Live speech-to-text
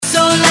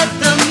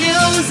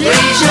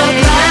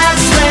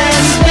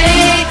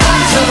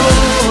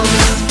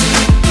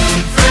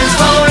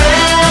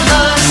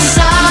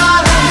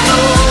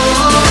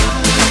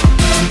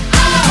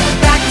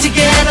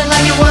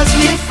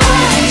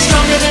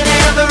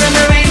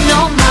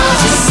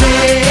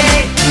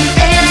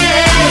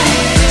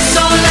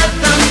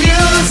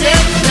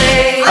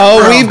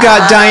Oh, we've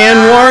got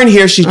Diane Warren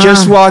here. She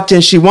just walked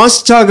in. She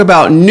wants to talk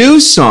about new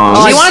songs.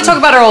 You want to talk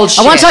about our old shit?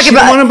 I want to talk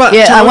about. I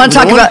want to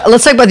talk about.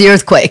 Let's talk about the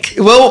earthquake.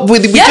 Well, there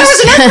was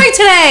an earthquake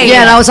today.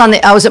 Yeah, and I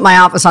was at my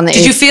office on the 8th.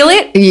 Did you feel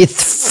it?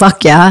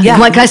 Fuck yeah.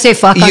 Can I say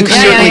fuck? You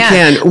certainly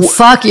can.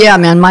 Fuck yeah,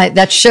 man.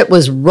 That shit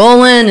was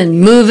rolling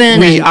and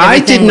moving. I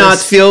did not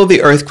feel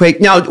the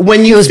earthquake. Now,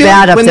 when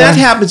that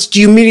happens,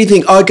 do you immediately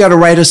think, "Oh, I got to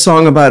write a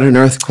song about an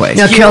earthquake"?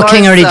 No, Carole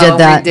King already did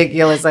that.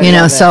 Ridiculous. So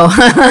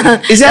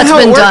is that how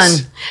it works? Done.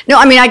 No,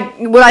 I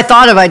mean, what I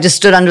thought of, I just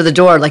stood under the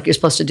door like you're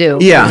supposed to do.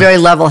 Yeah. Very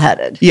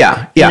level-headed.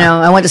 Yeah.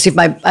 I went to see if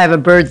I have a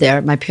bird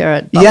there. My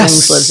parrot,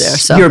 Wings, lives there.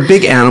 So you're a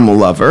big animal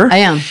lover. I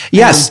am.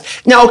 Yes.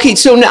 Now, okay,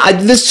 so now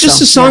this is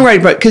just a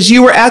songwriter, but because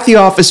you were at the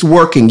office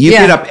working, you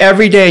get up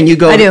every day and you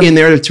go in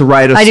there to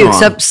write a song. I do,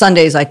 except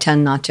Sundays I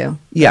tend not to.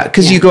 Yeah,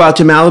 because you go out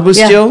to Malibu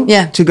still?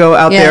 Yeah. To go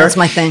out there? Yeah, that's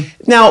my thing.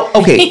 Now,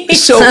 okay,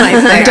 so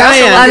Diane.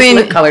 I mean,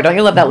 lip color. Don't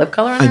you love that lip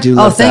color on her? I do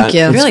love that. Thank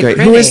you. It's really great.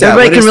 pretty. Who is that?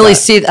 Everybody can really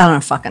see. I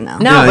don't fucking know.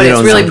 No, but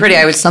it's really pretty.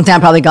 Something I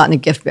probably got in a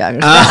gift bag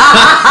or something.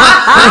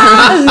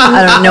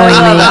 I don't know.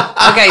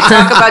 Okay,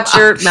 talk about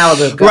your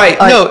Malibu. Go. Right.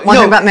 Want to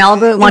talk about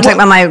Malibu? Want to talk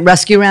about my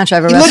rescue ranch? I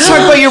have a rescue. Let's talk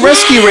about your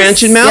rescue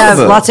ranch in Malibu.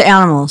 Yeah, lots of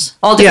animals.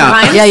 All different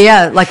kinds?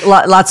 Yeah. Like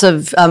lots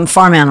of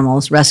farm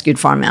animals, rescued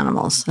farm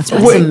animals. That's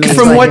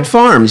from what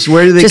farms?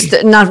 Where do they?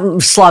 Just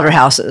not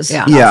slaughterhouses.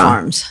 Not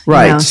farms.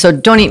 Right. So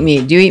don't eat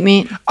meat. Do you eat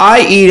meat?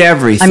 I eat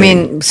everything. I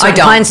mean, certain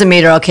kinds of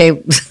meat are okay. You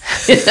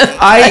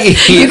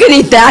can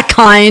eat that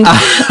kind,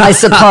 I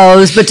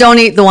suppose, but don't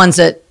eat the ones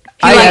that.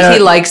 He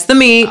likes the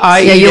meat.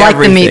 You like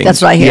the meat.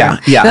 That's what I hear.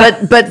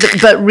 Yeah. But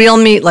real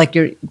meat, like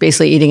you're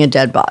basically eating a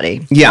dead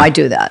body. Yeah. I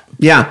do that.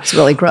 Yeah. It's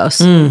really gross.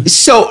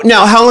 So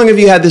now, how long have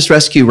you had this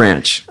rescue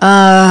ranch?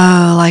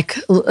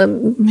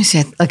 Let me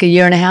see, like a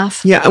year and a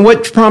half. Yeah. And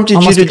what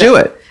prompted you to do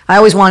it? I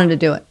always wanted to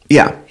do it.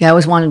 Yeah. I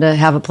always wanted to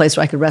have a place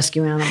where I could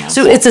rescue animals.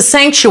 So it's a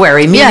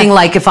sanctuary, meaning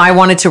like if I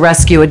wanted to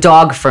rescue a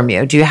dog from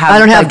you, do you have? I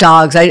don't have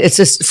dogs. It's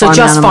just farm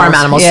animals. Farm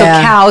animals. Yeah.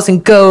 So cows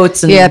and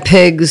goats and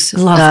pigs.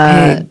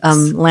 Love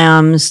pigs.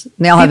 Lambs.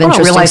 They all have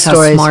interesting realize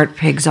stories. How smart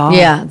pigs are.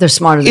 Yeah, they're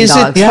smarter than Is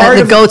dogs.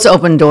 The goats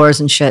open doors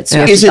and shit.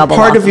 So is it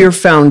part of your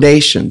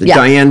foundation, the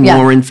Diane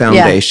Warren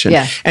Foundation?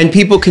 Yeah. And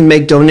people can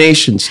make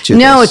donations to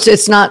No, this?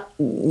 it's not.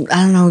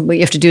 I don't know what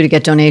you have to do to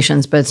get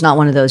donations, but it's not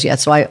one of those yet.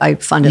 So I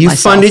fund it myself. You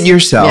fund it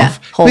yourself. Yeah,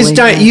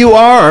 Because you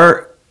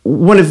are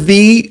one of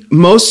the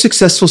most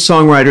successful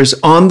songwriters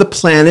on the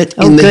planet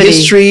in the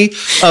history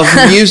of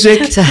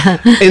music.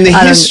 In the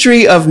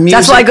history of music.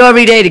 That's why I go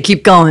every day to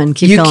keep going.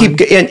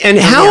 And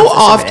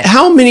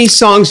how many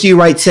songs do you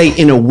write, say,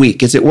 in a week?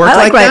 Does it work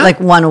like that? I write like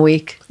one a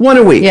week. One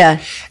a week. Yeah.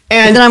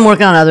 And then I'm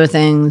working on other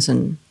things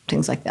and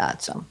things like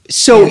that.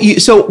 So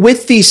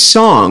with these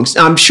songs,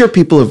 I'm sure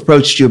people have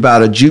approached you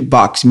about a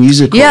jukebox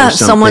musical or something.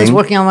 Someone's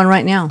working on one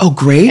right now. Oh,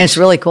 great. And it's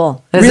really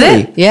cool. Is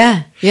it?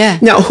 Yeah.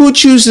 Now, who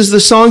chooses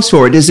the songs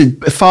for it? Does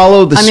it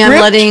follow the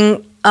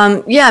script?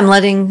 I'm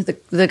letting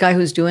the guy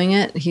who's doing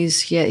it. He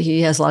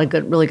has a lot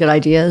of really good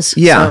ideas.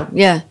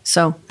 Yeah.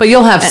 So but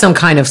you'll have some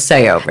kind of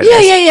say over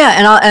this.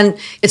 Yeah. And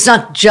it's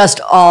not just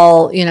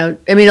all, I mean,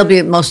 it'll be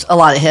a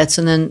lot of hits,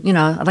 and then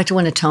I'd like to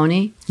win a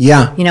Tony.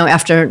 Yeah.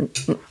 After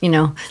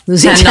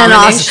losing 10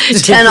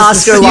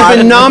 Oscar. You've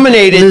been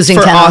nominated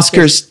for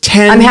Oscars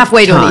 10 I'm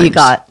halfway to times. an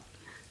EGOT.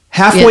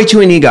 Halfway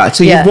to an EGOT.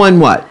 So you've won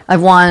what?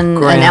 I've won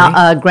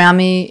a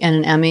Grammy and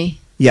an Emmy.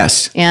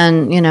 Yes.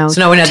 And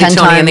so no one had the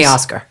Tony and the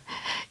Oscar.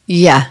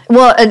 Yeah.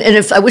 Well, and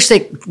if I wish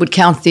they would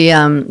count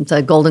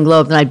the Golden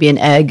Globe, then I'd be an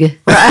egg. Which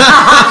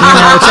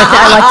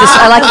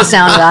I like the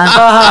sound of.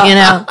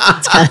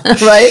 It's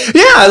kinda, right?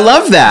 Yeah, I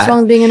love that. What's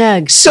wrong with being an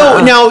egg?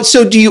 So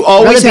do you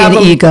always have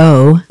an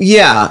ego?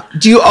 Yeah.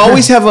 Do you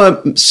always have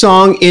a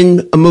song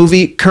in a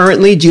movie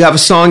currently? Do you have a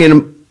song in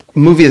a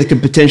movie that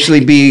could potentially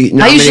be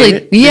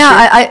nominated?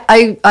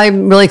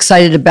 I'm really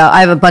excited about. I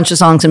have a bunch of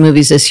songs in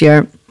movies this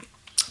year.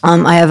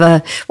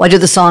 I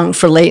did the song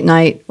for Late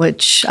Night,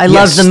 which I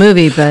love the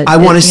movie, but I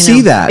want to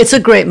see that. It's a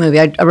great movie.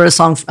 I wrote a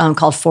song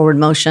called Forward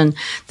Motion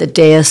that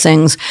Dea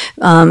sings,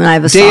 and I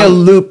have a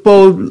song.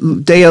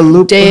 Dea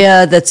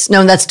Lupa. That's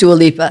Dua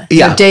Lipa.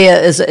 Yeah. Dea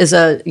is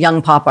a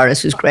young pop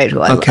artist who's great,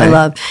 who I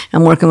love.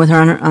 I'm working with her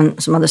on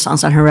some other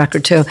songs on her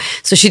record too.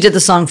 So she did the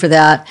song for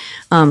that.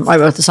 I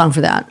wrote the song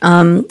for that.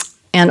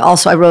 And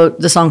also, I wrote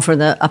the song for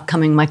the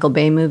upcoming Michael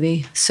Bay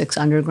movie, Six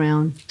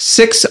Underground.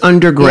 Six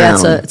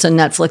Underground. Yeah, it's a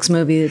Netflix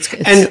movie.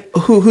 And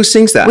who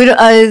sings that?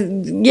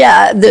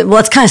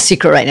 It's kind of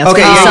secret right now.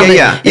 Okay,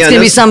 It's going to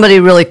be somebody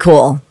really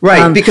cool.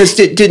 Right, because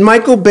did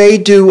Michael Bay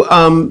do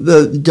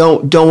the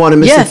Don't Want to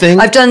Miss a Thing?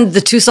 I've done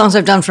the two songs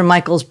I've done for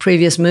Michael's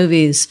previous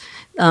movies.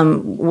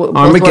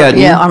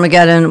 Armageddon.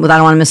 Armageddon with I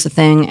Don't Want to Miss a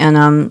Thing,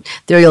 and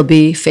There You'll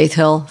Be, Faith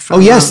Hill.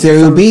 There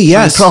You'll be,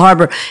 yes. Pearl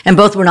Harbor. And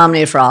both were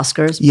nominated for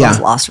Oscars. Both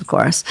lost, of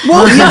course.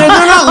 Well, they're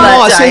not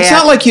lost. It's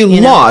not like you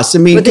lost. I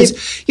mean, because,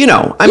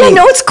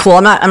 it's cool.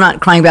 I'm not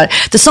crying about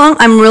it. The song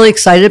I'm really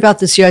excited about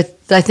this year,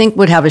 that I think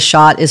would have a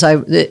shot is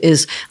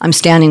I'm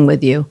Standing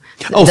With You.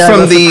 Oh,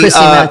 from the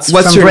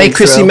what's her name?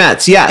 Chrissy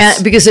Metz. Yes,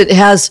 and because it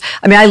has.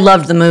 I mean, I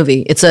loved the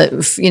movie. It's a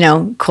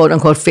quote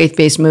unquote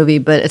faith-based movie,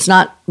 but it's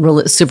not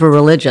super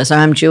religious.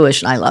 I'm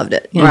Jewish, and I loved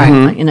it.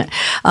 Right.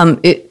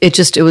 It's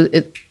just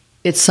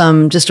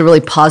a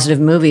really positive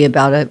movie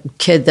about a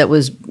kid that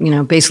was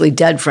basically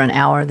dead for an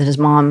hour, that his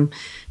mom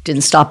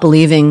didn't stop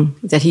believing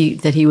that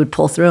he would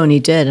pull through, and he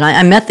did. And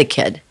I met the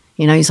kid.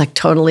 He's like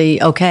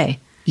totally okay.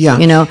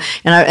 Yeah.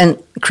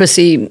 And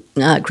Chrissy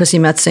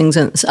Metz sings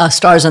and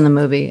stars in the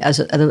movie as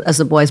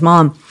the boy's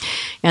mom.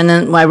 And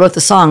then when I wrote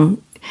the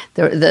song,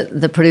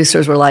 the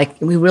producers were like,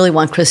 "We really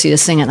want Chrissy to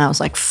sing it." And I was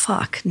like,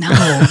 "Fuck,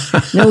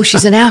 no,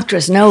 she's an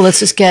actress. No, let's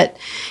just get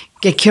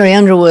Carrie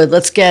Underwood.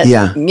 Let's get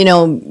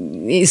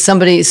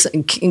somebody,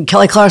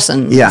 Kelly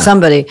Clarkson,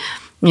 somebody."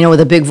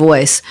 With a big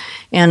voice.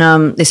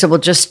 And they said, well,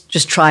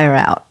 just try her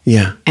out.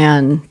 Yeah.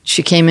 And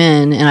she came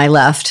in and I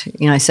left.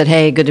 I said,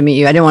 hey, good to meet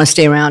you. I didn't want to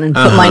stay around and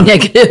put my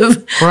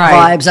negative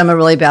vibes. I'm a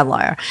really bad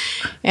liar.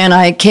 And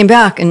I came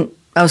back and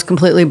I was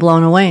completely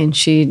blown away, and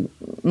she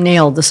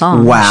nailed the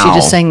song. Wow. She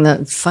just sang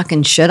the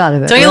fucking shit out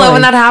of it. Don't you love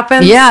when that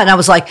happens? Yeah. And I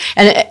was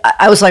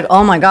like,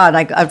 oh my God.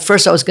 At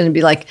first I was going to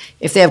be like,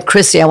 if they have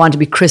Chrissy, I want to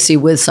be Chrissy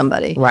with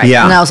somebody. Right.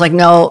 Yeah. And I was like,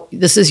 no,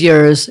 this is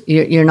yours.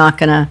 You're not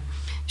going to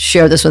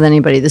share this with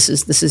anybody. This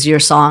is your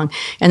song.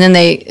 And then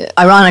they,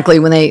 ironically,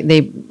 when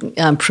they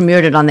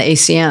premiered it on the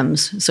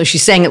ACMs, so she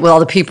sang it with all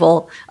the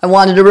people I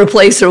wanted to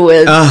replace her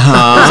with. It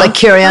was like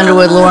Carrie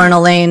Underwood, Lauren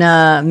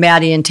Elena,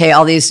 Maddie and Tay,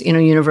 all these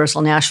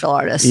Universal Nashville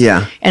artists.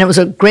 Yeah. And it was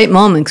a great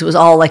moment because it was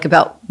all like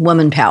about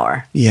woman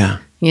power.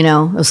 Yeah. It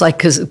was like,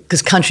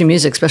 because country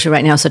music, especially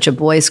right now, is such a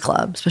boys'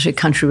 club, especially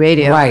country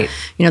radio. Right.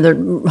 There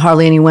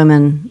hardly any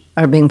women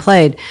are being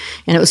played.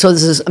 And it was so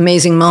this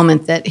amazing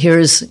moment that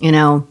here's,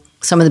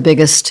 some of the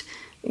biggest,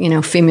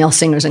 female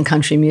singers in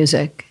country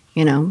music,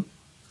 at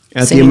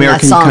the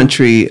American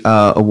Country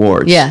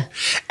Awards. Yeah.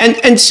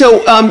 And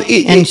so,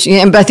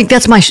 but I think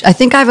that's I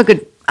think I have a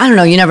good, I don't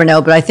know, you never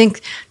know, but I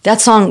think that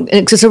song,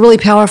 it's a really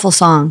powerful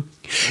song.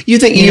 You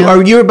think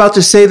you're about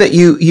to say that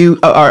you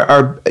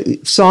are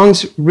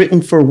songs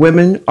written for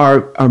women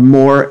are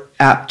more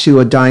apt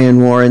to a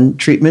Diane Warren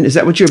treatment? Is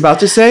that what you're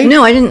about to say?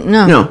 No, I didn't.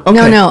 No.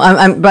 Okay. No.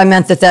 But I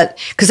meant that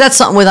because that's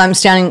something with I'm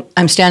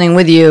standing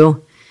with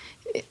you.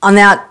 In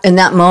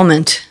that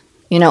moment,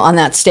 on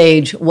that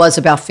stage was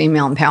about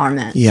female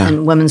empowerment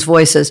and women's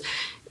voices.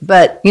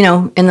 But,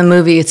 in the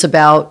movie, it's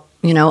about,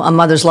 a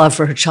mother's love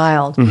for her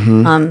child.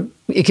 Mm-hmm.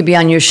 It could be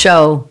on your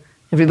show,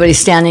 everybody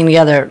standing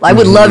together. I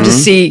would love to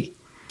see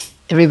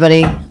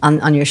everybody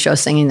on your show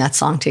singing that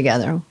song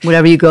together.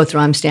 Whatever you go through,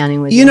 I'm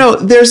standing with you.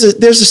 There's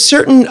a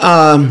certain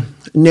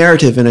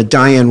narrative in a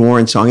Diane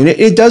Warren song, and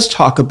it does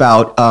talk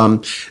about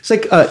it's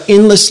like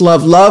endless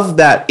love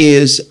that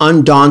is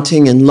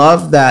undaunting, and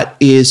love that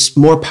is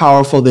more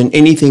powerful than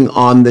anything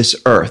on this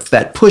earth,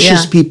 that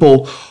pushes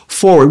people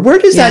forward. Where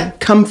does that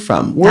come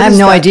from? I have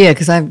no idea,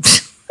 because I've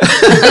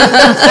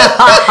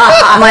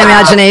my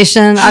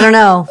imagination, I don't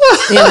know.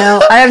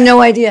 I have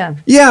no idea.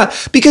 Yeah,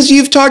 because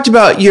you've talked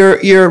about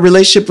your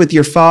relationship with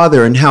your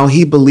father and how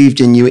he believed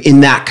in you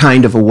in that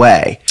kind of a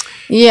way.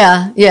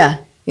 Yeah.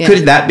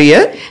 Could that be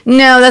it?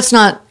 No, that's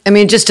not.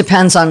 It just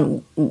depends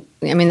on.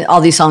 All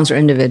these songs are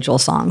individual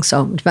songs,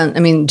 so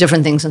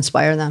different things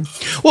inspire them.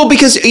 Well,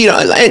 because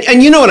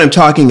and you know what I'm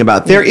talking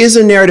about. There is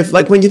a narrative,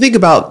 like when you think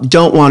about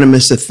 "Don't Want to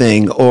Miss a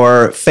Thing"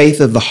 or "Faith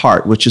of the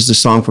Heart," which is the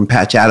song from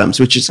Patch Adams,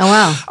 which is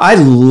I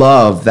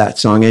love that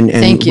song,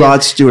 and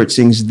Rod Stewart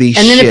sings the shit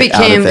out of it. And then it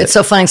became. It's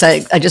so funny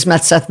because I just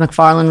met Seth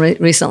MacFarlane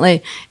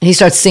recently, and he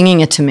started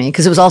singing it to me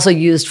because it was also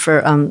used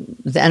for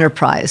the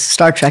Enterprise,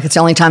 Star Trek. It's the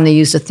only time they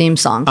used a theme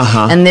song,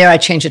 and there I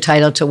changed the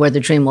title to "Where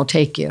the Dream Will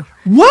Take You."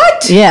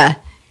 What? Yeah.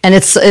 And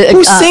it's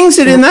who sings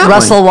it in that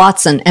Russell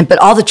Watson, but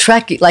all the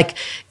Trek when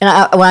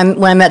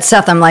I met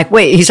Seth, I'm like,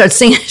 wait, he started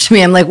singing it to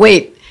me. I'm like,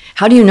 wait,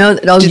 how do you know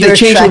that? Oh, did they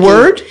change the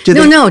word?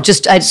 No, I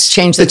just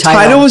changed the title.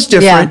 The title was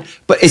different,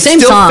 but it's same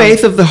still song.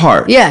 "Faith of the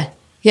Heart." Yeah,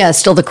 it's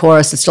still the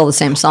chorus. It's still the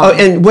same song. Oh,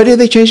 and what did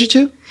they change it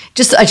to?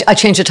 Just I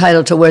changed the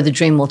title to "Where the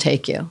Dream Will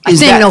Take You."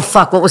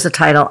 What was the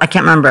title? I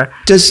can't remember.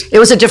 It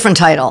was a different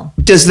title.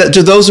 Do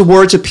those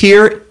words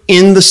appear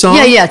in the song?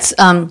 Yeah, it's.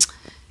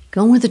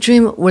 Going where the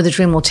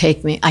dream will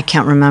take me. I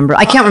can't remember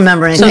anything. I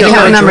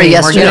can't remember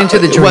yesterday. We're getting to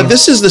the dream. Well,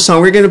 this is the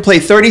song. We're going to play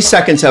 30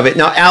 seconds of it.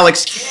 Now,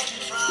 Alex,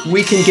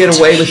 we can get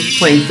away with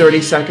playing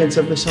 30 seconds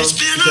of the song? Is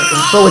that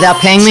right? But without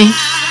paying me?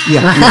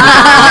 Yeah.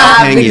 Without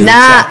paying you,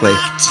 exactly.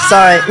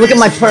 Sorry. Look at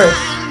my purse.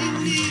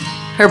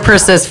 Her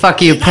purse says, "Fuck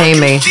you, pay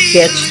me."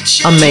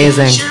 Bitch.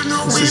 Amazing.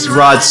 This is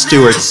Rod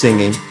Stewart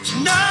singing.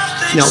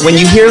 Now, when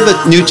you hear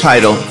the new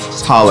title,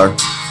 holler.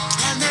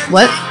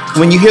 What?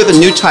 When you hear the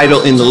new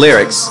title in the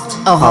lyrics,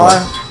 holler.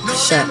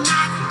 Shit.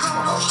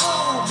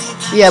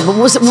 Yeah, but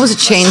what was it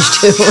changed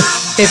to?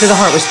 Faith of the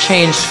Heart was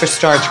changed for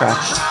Star Trek.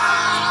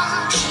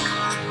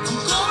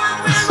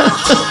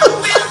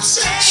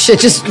 Shit,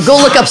 just go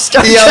look up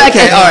Star Trek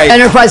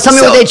Enterprise. Tell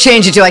me what they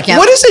changed it to. I can't.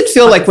 What does it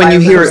feel like when you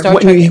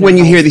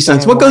hear these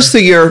songs? What goes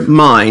through your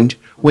mind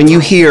when you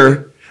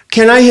hear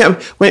Can I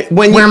have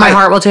when Where My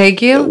Heart Will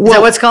Take You? Is that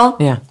what it's called?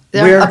 Yeah.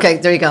 Okay,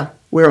 there you go.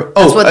 Where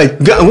my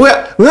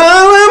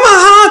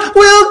heart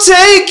will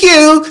take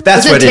you.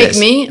 That's what it is. Take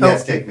Me?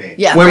 Yes, Take Me.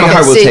 Yeah. Where My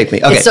Heart Will Take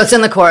Me. Okay. So it's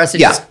in the chorus.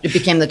 Yeah. It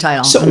became the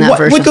title. So in that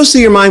version. what goes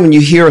through your mind when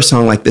you hear a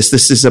song like this?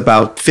 This is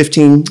about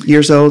 15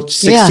 years old,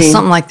 16? Yeah,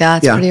 something like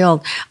that. It's pretty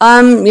old.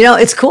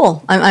 It's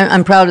cool.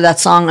 I'm proud of that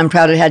song. I'm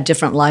proud it had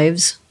different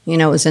lives.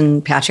 It was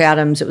in Patch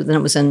Adams.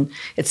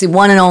 It's the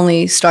one and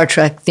only Star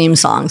Trek theme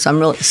song. So I'm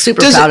really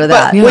super proud of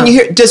that. When you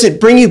hear, does it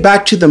bring you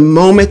back to the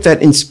moment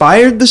that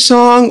inspired the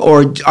song,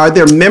 or are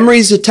there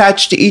memories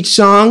attached to each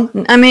song?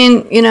 I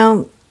mean,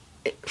 yeah,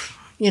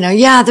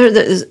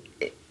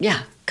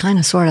 kind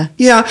of, sort of.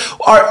 Yeah.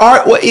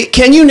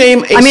 Can you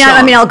name a song?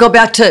 I mean, I'll go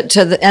back to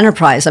the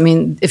Enterprise. I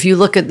mean, if you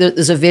look at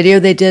there's a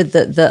video they did.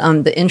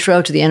 The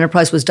intro to the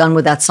Enterprise was done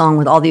with that song,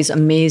 with all these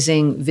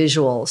amazing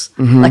visuals,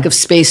 like of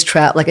space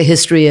travel, like a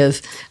history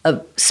of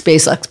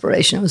space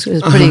exploration. It was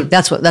pretty.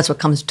 That's what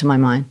comes to my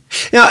mind.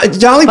 Now,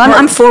 Dolly Parton.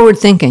 I'm forward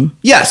thinking.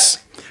 Yes,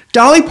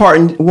 Dolly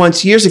Parton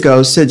once years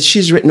ago said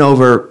she's written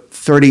over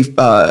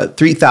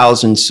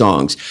 3,000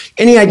 songs.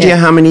 Any idea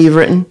how many you've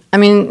written? I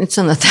mean, it's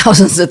in the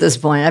thousands at this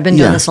point. I've been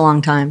doing this a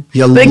long time.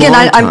 Yeah, but again,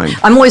 time.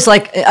 I'm always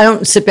like, I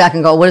don't sit back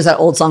and go, what does that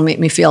old song make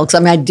me feel?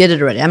 Because I did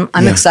it already.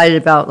 I'm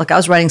excited about, like, I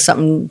was writing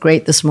something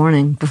great this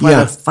morning before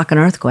the fucking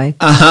earthquake.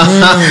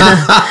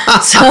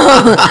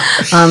 So,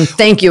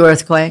 thank you,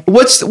 earthquake.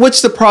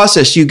 What's the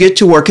process? You get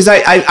to work? Because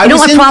I know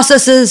what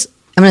process is?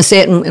 I'm going to say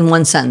it in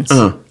one sentence.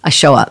 I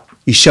show up.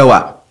 You show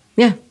up.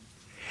 Yeah.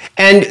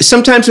 And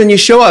sometimes when you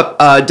show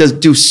up,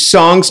 do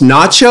songs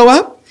not show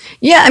up?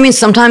 Yeah, I mean,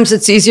 sometimes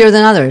it's easier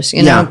than others,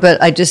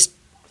 but I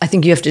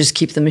think you have to just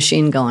keep the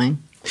machine going.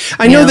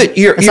 I know that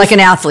it's like an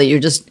athlete. You're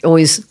just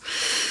always,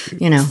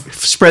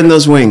 spreading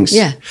those wings.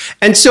 Yeah.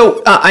 And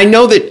so I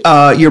know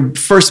that your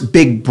first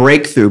big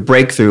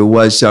breakthrough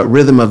was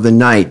Rhythm of the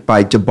Night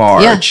by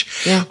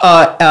DeBarge.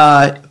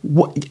 Yeah.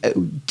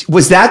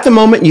 Was that the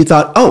moment you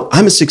thought, oh,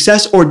 I'm a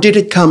success, or did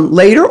it come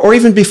later or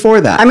even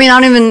before that? I mean,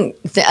 I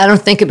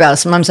don't think about it.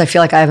 Sometimes I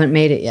feel like I haven't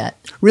made it yet.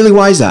 Really?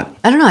 Why is that?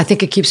 I don't know. I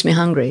think it keeps me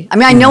hungry. I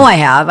mean, I know I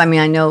have. I mean,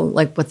 I know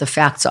like what the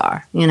facts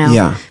are,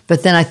 Yeah.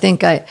 But then I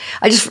think my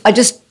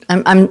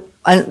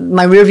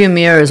rearview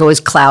mirror is always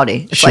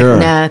cloudy. It's Sure.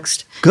 like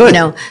next.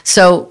 Good.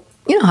 So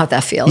you know how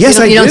that feels. Yes,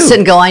 you don't do. sit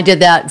and go, I did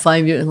that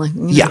 5 years.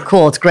 Like,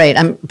 cool. It's great.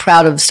 I'm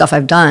proud of stuff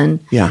I've done.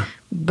 Yeah.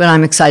 But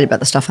I'm excited about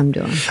the stuff I'm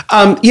doing.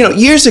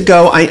 Years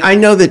ago, I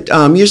know that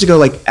years ago,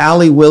 like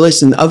Allie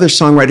Willis and other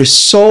songwriters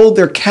sold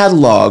their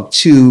catalog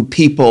to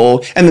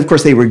people, and of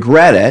course they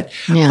regret it.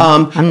 Yeah,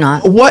 I'm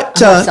not. I'm not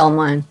selling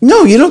mine.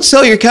 No, you don't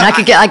sell your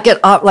catalog. I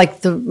get like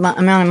the amount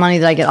of money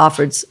that I get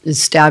offered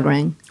is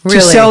staggering. Really?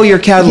 To sell your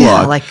catalog.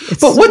 Yeah,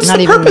 but what's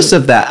the purpose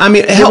of that? I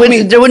mean,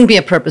 there wouldn't be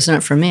a purpose in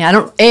it for me. I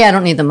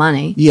don't need the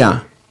money.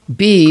 Yeah.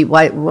 B,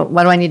 why do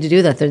I need to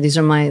do that? These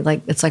are my,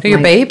 like, it's like They're my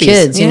your babies.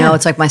 Kids,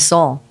 it's like my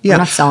soul. Yeah. I'm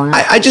not selling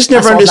it. I just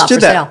never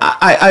understood that.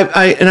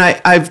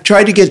 I've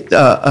tried to get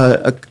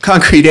a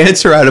concrete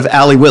answer out of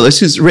Allie Willis,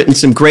 who's written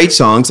some great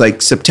songs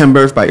like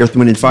September by Earth,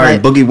 Wind & Fire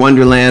and Boogie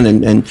Wonderland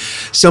and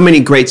so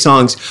many great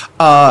songs.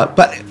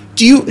 But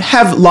do you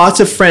have lots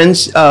of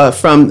friends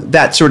from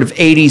that sort of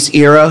 80s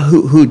era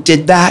who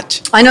did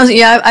that? I know,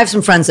 I have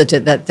some friends that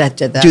did that.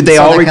 Do they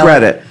all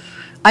regret it?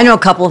 I know a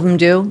couple of them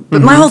do,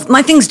 but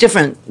my thing's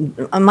different.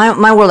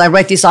 My world, I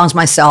write these songs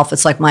myself.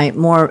 It's like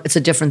it's a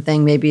different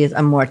thing. Maybe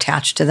I'm more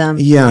attached to them.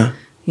 Yeah.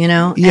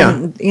 Yeah.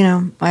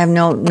 And, I have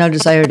no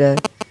desire to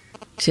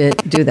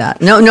do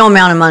that. No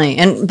amount of money.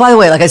 And by the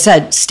way, like I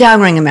said,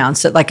 staggering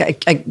amounts that I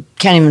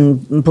can't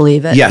even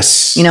believe it.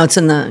 Yes. It's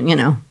in the,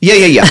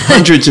 Yeah.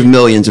 Hundreds of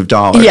millions of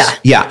dollars.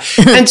 Yeah.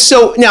 And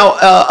so now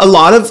a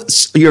lot of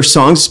your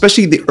songs,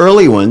 especially the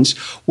early ones,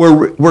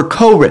 were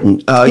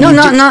co-written.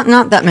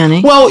 Not that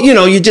many. Well,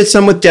 you did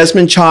some with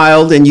Desmond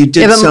Child and you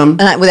did some.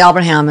 With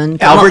Albert Hammond.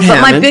 But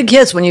my big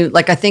hits,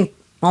 I think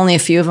only a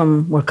few of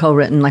them were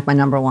co-written, like my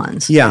number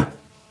ones. Yeah.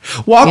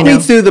 Walk me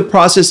through the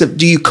process of,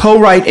 do you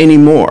co-write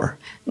anymore?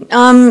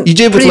 You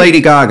did with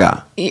Lady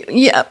Gaga.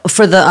 Yeah,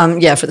 for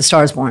the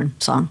Stars Born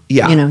song.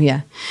 Yeah. And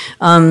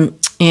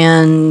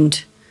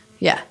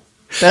yeah.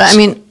 But I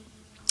mean,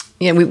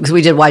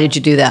 we did Why Did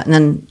You Do That? And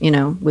then,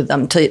 with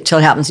Till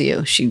It Happens to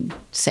You, she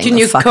sang. Didn't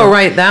you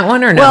co-write that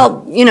one or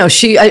no? Well,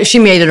 she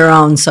made it her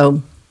own,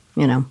 so,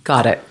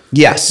 Got it.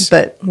 Yes.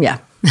 But yeah.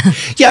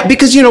 Yeah,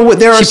 because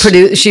there are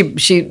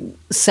she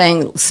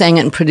sang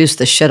it and produced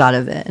the shit out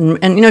of it.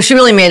 And she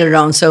really made it her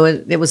own, so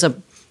it was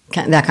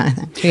that kind of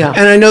thing. Yeah.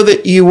 And I know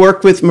that you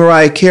worked with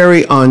Mariah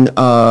Carey on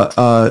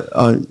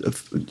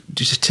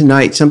just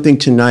Tonight, something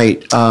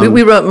Tonight.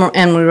 We wrote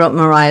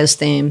Mariah's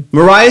theme.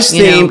 Mariah's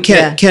theme,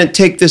 can't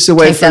take this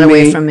away from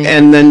me.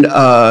 And then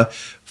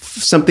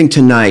something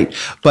Tonight.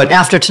 But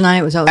After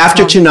Tonight was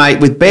After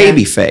Tonight with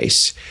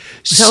Babyface.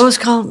 Is that what it's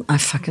called?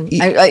 That's what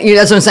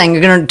I'm saying.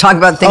 You're going to talk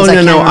about things.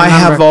 I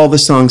have all the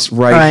songs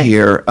right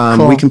here.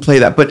 Cool. We can play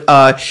that. But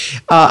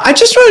I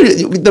just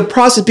wanted the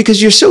process,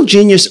 because you're so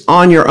genius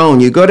on your own.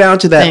 You go down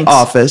to that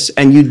office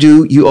and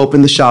you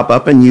open the shop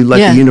up and you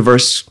let the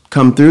universe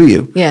come through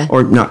you. Yeah.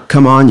 Or not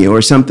come on you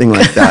or something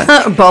like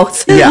that.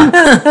 Both. Yeah.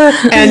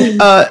 And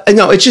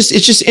no, it's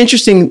just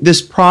interesting,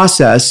 this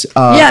process.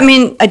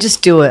 I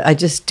just do it. I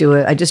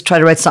just try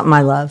to write something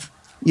I love.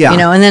 Yeah.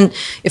 And then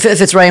if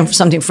it's writing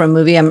something for a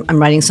movie, I'm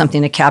writing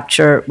something to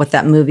capture what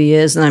that movie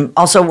is. And I'm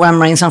also, when I'm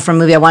writing something for a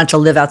movie, I want it to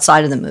live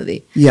outside of the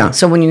movie. Yeah.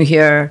 So when you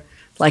hear,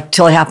 like,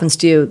 Till It Happens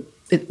to You,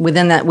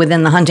 within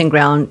the hunting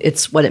ground,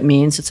 it's what it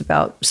means. It's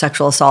about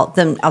sexual assault.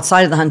 Then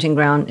outside of the hunting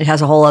ground, it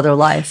has a whole other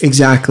life.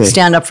 Exactly.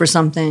 Stand up for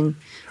something.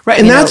 Right,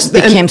 and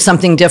became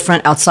something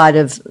different outside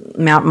of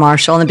Mount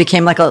Marshall, and it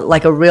became like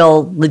a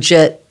real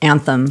legit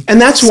anthem. And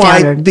that's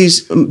standard. why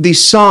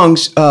these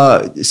songs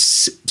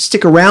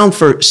stick around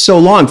for so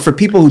long for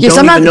people who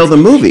don't even know the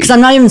movie. Because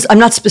I'm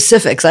not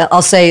specific.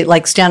 I'll say,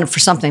 like, stand up for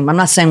something. I'm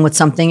not saying what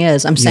something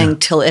is. I'm saying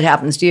Till It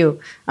Happens to You.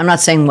 I'm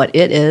not saying what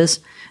it is.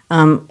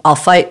 I'll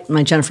fight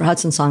my Jennifer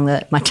Hudson song,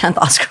 that my 10th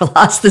Oscar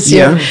lost this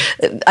year.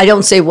 I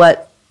don't say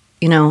what,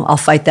 I'll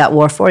fight that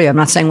war for you. I'm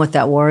not saying what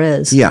that war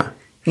is. Yeah.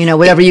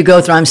 Whatever you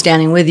go through, I'm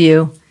standing with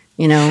you.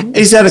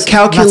 Is that a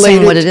calculated? I'm not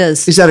saying what it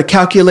is. Is that a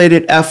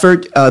calculated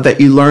effort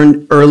that you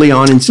learned early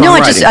on in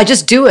songwriting? No, I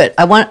just do it.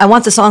 I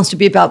want the songs to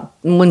be about,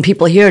 when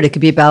people hear it, it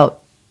could be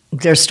about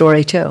their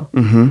story too.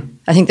 Mm-hmm.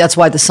 I think that's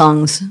why the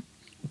songs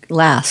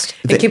last.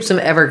 It keeps them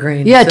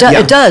evergreen. Yeah,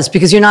 it does,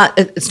 because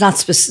it's not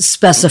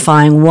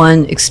specifying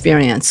one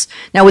experience.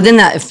 Now, within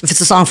that, if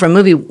it's a song for a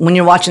movie, when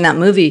you're watching that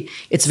movie,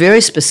 it's very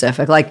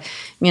specific. Like,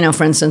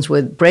 for instance,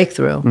 with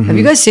Breakthrough. Mm-hmm. Have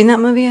you guys seen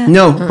that movie yet?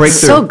 No, Breakthrough. It's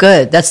so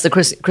good. That's the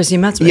Chrissy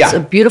Metzger. Yeah. It's a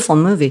beautiful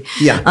movie.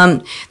 Yeah.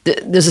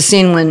 There's a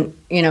scene when,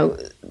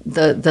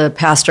 the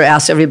pastor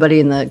asks everybody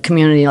in the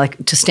community,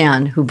 like, to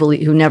stand, who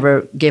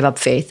never gave up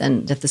faith,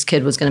 and that this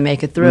kid was going to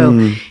make it through.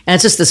 And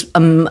it's just this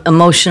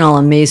emotional,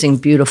 amazing,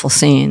 beautiful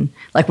scene,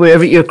 like,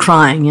 wherever you're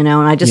crying, and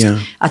I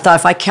thought,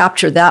 if I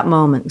captured that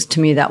moment, to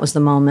me, that was the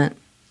moment,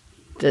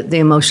 the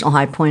emotional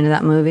high point of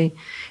that movie.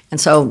 And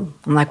so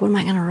I'm like, what am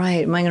I going to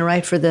write? Am I going to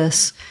write for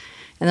this?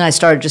 And then I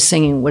started just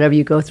singing, whatever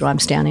you go through, I'm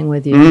standing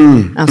with you.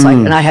 And I was like,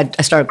 and I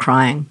started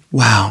crying.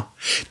 Wow.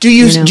 Do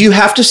you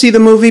have to see the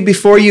movie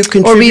before you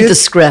contribute? Or read the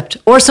script,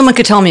 or someone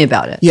could tell me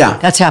about it. Yeah.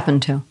 That's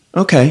happened too.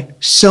 Okay.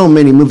 So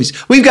many movies.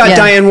 We've got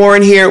Diane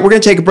Warren here. We're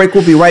going to take a break.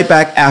 We'll be right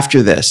back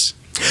after this.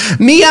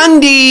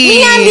 MeUndies!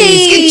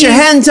 Get your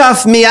hands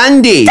off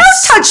MeUndies!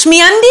 Don't touch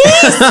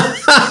MeUndies!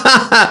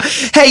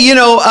 Hey,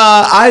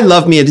 I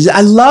love MeUndies.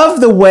 I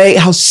love the way,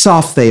 how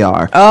soft they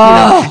are.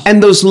 Oh.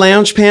 And those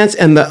lounge pants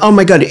and oh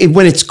my God,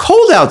 when it's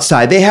cold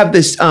outside, they have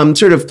this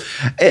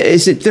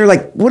they're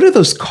like, what are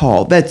those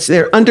called?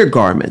 They're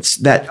undergarments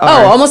that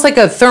are. Oh, almost like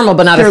a thermal,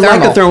 but not a thermal. They're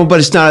like a thermal, but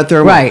it's not a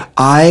thermal. Right.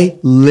 I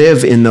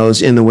live in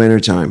those in the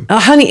wintertime.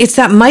 Honey, it's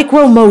that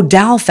micro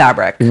modal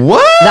fabric.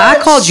 What? I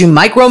called you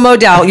micro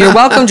modal. You're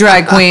welcome,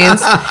 drag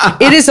queens.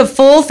 It is a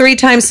full 3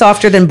 times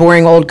softer than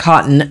boring old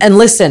cotton. And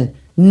listen,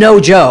 no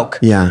joke.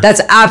 Yeah.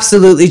 That's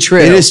absolutely true.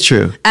 It is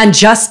true. And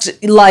just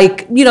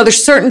like,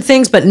 there's certain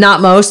things, but not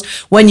most.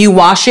 When you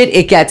wash it,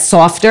 it gets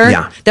softer.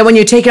 Yeah. Then when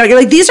you take it out, you're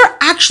like, these are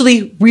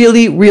actually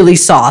really, really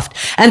soft.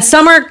 And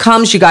summer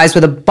comes, you guys,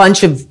 with a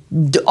bunch of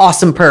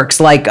awesome perks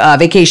like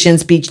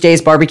vacations, beach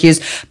days,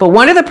 barbecues. But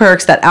one of the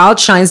perks that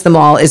outshines them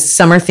all is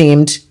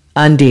summer-themed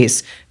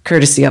undies,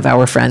 courtesy of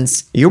our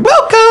friends. You're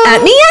welcome.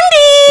 At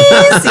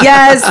MeUndies.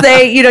 Yes,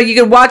 you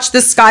can watch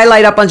the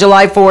skylight up on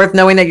July 4th,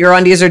 knowing that your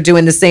undies are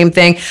doing the same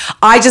thing.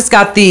 I just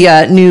got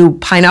the new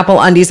pineapple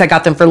undies. I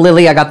got them for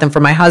Lily. I got them for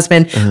my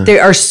husband. They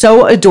are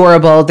so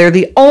adorable. They're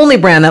the only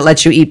brand that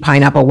lets you eat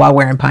pineapple while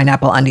wearing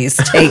pineapple undies.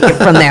 Take it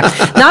from there.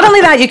 Not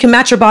only that, you can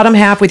match your bottom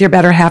half with your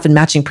better half in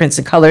matching prints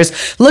and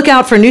colors. Look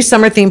out for new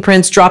summer themed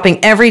prints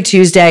dropping every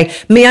Tuesday.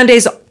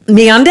 MeUndies.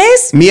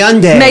 MeUndies?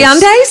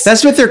 MeUndies.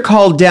 That's what they're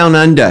called down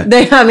under.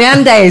 They have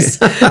MeUndies.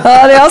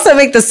 They also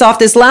make the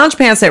softest lounge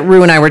pants that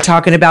Rue and I were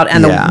talking about,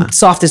 and the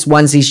softest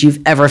onesies you've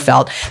ever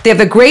felt. They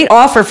have a great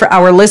offer for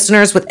our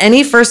listeners with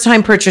any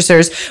first-time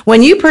purchasers.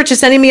 When you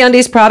purchase any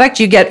MeUndies product,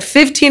 you get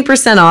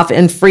 15% off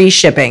and free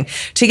shipping.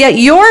 To get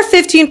your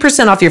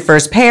 15% off your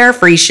first pair,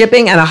 free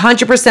shipping, and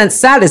 100%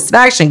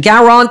 satisfaction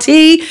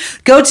guarantee,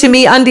 go to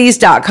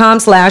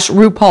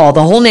MeUndies.com/RuPaul.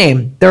 The whole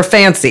name. They're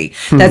fancy.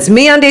 That's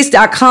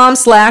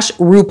MeUndies.com/RuPaul.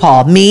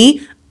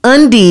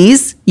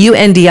 MeUndies,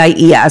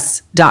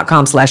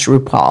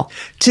 UNDIES.com/RuPaul.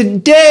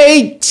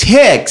 Today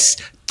ticks.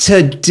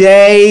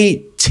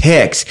 Today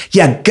ticks.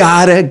 You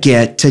gotta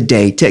get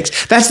Today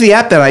Ticks. That's the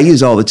app that I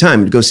use all the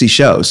time to go see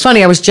shows.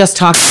 Funny, I was just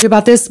talking to you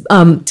about this.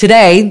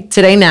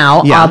 Today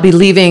now, I'll be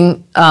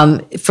leaving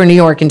for New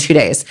York in 2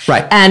 days.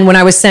 Right. And when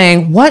I was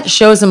saying, what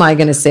shows am I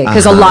going to see?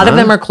 Because a lot of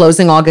them are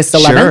closing August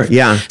 11th. Sure,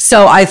 yeah.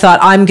 So I thought,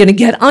 I'm going to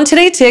get on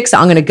Today Tix.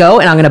 I'm going to go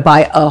and I'm going to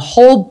buy a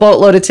whole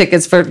boatload of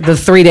tickets for the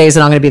 3 days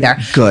that I'm going to be there.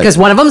 Good. Because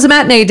one of them's a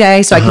matinee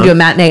day, so I can do a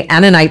matinee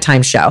and a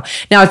nighttime show.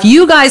 Now, if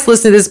you guys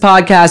listen to this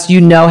podcast,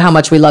 you know how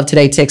much we love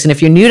Today Tix. And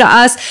if you're new to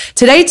us,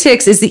 Today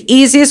Tix is the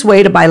easiest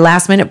way to buy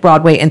last-minute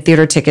Broadway and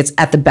theater tickets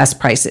at the best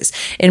prices.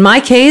 In my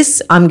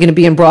case, I'm going to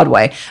be in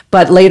Broadway.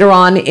 But later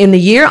on in the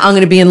year, I'm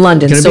going to be in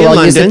London. So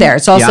I'll use it there.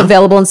 It's also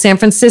available in San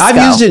Francisco. I've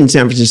used it in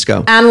San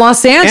Francisco. And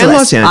Los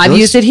Angeles. I've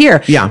used it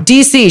here. Yeah.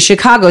 DC,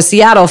 Chicago,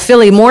 Seattle,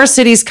 Philly, more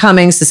cities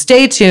coming. So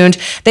stay tuned.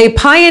 Today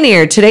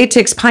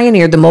Tix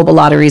pioneered the mobile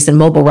lotteries and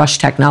mobile rush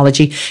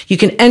technology. You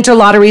can enter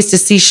lotteries to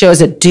see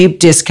shows at deep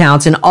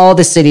discounts in all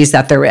the cities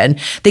that they're in.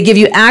 They give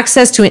you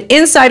access to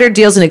insider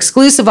deals and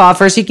exclusive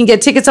offers. You can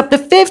get tickets up to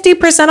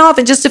 50% off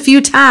in just a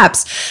few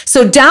taps.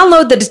 So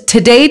download the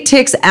Today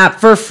Tix app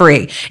for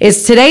free.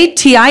 It's Today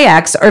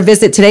TIX, or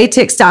visit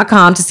todaytix.com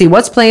to see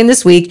what's playing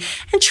this week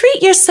and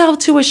treat yourself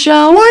to a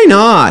show. Why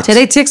not?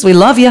 Today Tix, we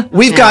love you.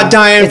 We've got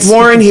Diane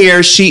Warren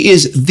here. She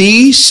is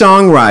the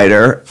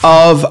songwriter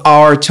of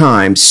our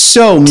time.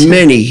 So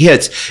many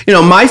hits. You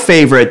know, my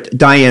favorite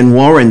Diane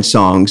Warren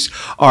songs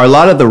are a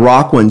lot of the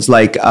rock ones,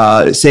 like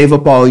Save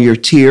Up All Your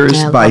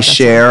Tears by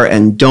Cher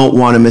and Don't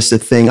Want to Miss a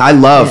Thing. I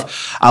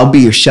love I'll Be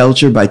Your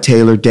Shelter by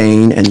Taylor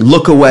Dane and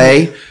Look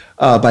Away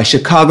by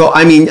Chicago.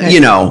 I mean,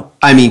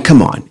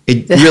 come on.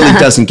 It really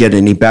doesn't get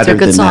any better They're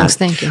good than songs.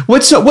 that. Thank you.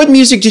 What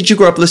music did you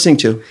grow up listening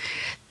to?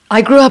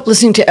 I grew up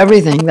listening to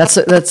everything. That's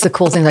the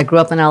cool thing. I grew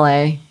up in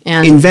LA.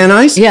 And in Van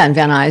Nuys? Yeah, in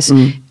Van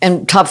Nuys.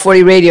 And Top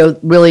 40 Radio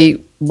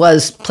really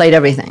played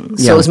everything.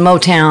 So it was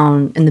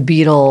Motown and the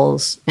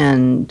Beatles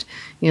and,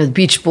 the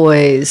Beach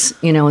Boys,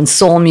 and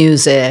soul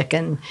music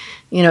and,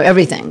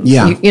 everything.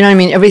 Yeah. You know what I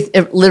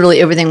mean?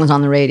 Literally everything was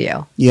on the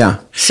radio.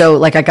 Yeah. So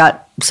like I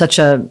got such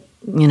a,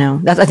 I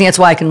think that's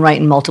why I can write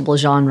in multiple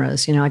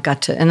genres. I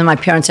got to, and then my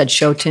parents had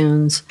show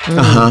tunes,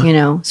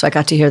 so I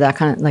got to hear that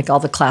kind of like all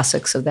the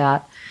classics of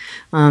that.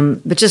 I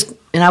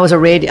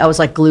was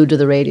like glued to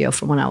the radio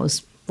from when I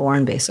was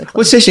born, basically.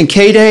 What station?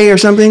 K-Day or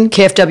something?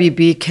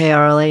 KFWB,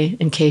 KRLA,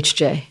 and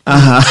KHJ.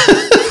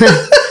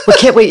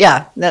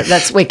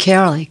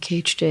 KRLA,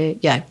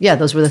 KHJ. Yeah,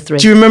 those were the three.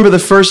 Do you remember the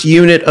first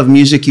unit of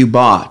music you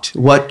bought?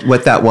 What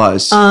that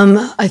was?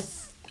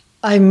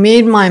 I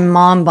made my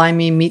mom buy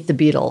me Meet the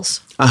Beatles.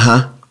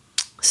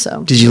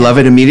 So. Did you love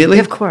it immediately?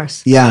 Yeah, of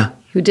course. Yeah.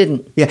 Who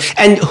didn't? Yeah.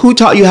 And who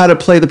taught you how to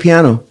play the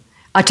piano?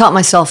 I taught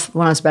myself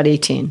when I was about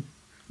 18.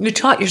 You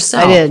taught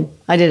yourself?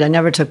 I did. I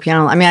never took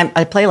piano. I mean,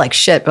 I play like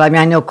shit, but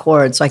I know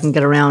chords, so I can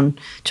get around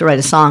to write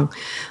a song.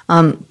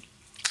 I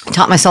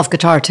taught myself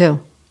guitar, too.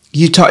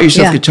 You taught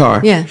yourself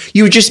guitar? Yeah.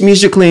 You were just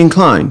musically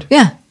inclined?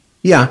 Yeah.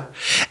 Yeah.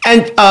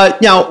 And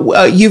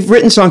now you've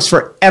written songs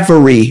for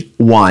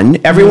everyone.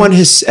 Everyone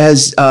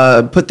has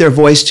put their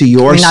voice to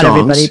your songs. Not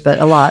everybody, but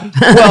a lot.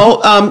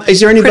 Well,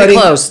 is there anybody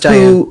close,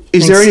 there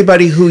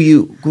anybody who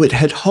you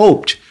had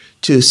hoped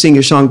to sing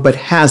your song but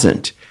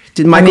hasn't?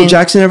 Did Michael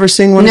Jackson ever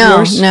sing one of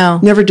yours? No.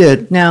 Never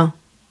did? No.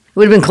 It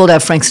would have been cool to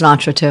have Frank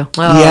Sinatra, too.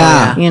 Oh,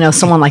 yeah.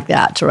 Someone like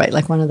that to write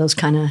like one of those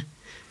kind of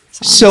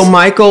songs. So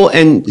Michael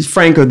and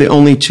Frank are the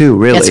only two,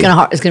 really? It's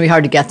gonna be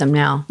hard to get them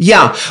now.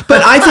 Yeah,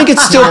 but I think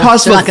it's still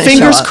possible. They're not gonna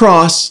Fingers show up.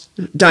 crossed,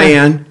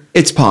 Diane,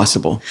 it's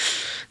possible.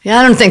 Yeah,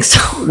 I don't think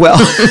so. Well,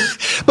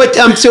 but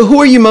so who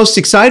are you most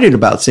excited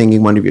about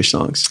singing one of your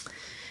songs?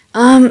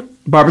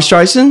 Barbra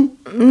Streisand?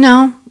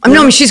 No. I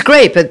mean, she's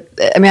great, but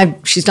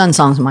she's done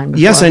songs of mine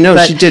before. Yes, I know.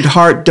 She did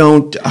Heart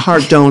Don't. And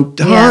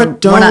then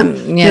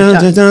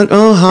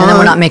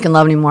we're not making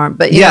love anymore.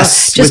 But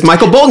yes, with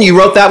Michael Bolton. You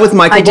wrote that with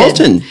Michael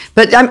Bolton.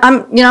 But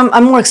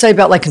I'm more excited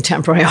about like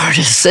contemporary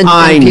artists and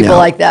people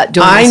like that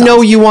doing I songs.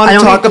 know you want to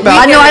talk about.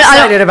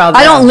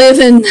 I don't live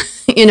in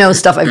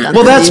stuff I've done.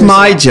 Well, that's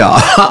my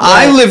job.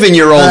 I live in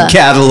your old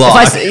catalog.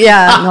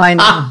 I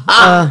know.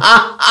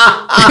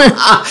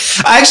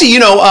 Actually,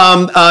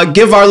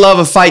 Give Our Love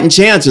a Fighting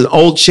Chance, an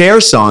old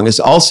Cher song, is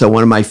also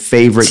one of my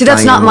favorite. See,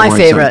 that's not my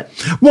favorite.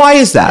 Why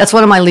is that? That's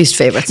one of my least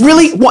favorites.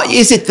 Really? What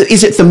is it?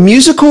 Is it the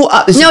musical?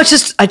 No, it's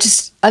just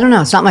I don't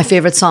know. It's not my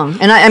favorite song.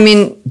 And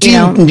do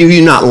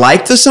you not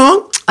like the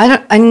song?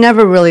 I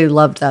never really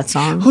loved that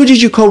song. Who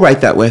did you co-write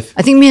that with?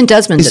 I think me and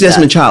Desmond. It's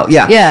Desmond Child.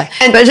 Yeah. Yeah.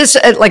 But it's just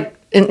like.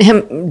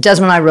 And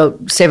Desmond and I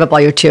wrote "Save Up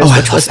All Your Tears,"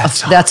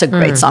 that's a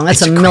great song.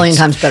 That's a million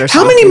times better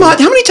song. How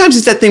many times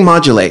does that thing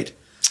modulate?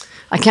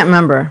 I can't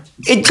remember.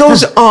 It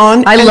goes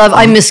on.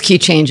 I miss key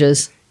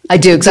changes. I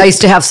do, because I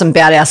used to have some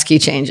badass key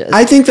changes.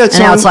 I think that's.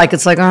 And now it's like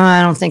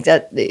I don't think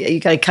that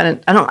you got to kind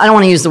of. I don't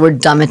want to use the word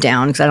dumb it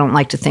down because I don't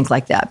like to think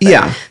like that. But,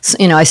 yeah.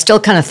 I still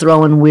kind of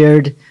throw in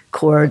weird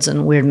chords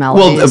and weird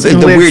melodies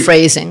and weird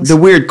phrasings. The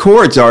weird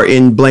chords are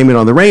in "Blame It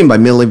on the Rain" by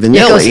Milli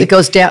Vanilli. It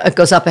goes down. It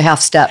goes up a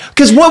half step.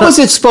 Because what was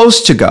it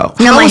supposed to go?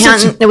 No, my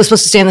hand. It was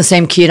supposed to stay in the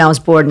same key, and I was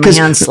bored, and my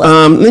hand slipped.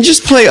 Let me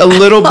just play a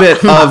little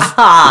bit of.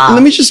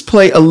 Let me just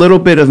play a little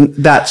bit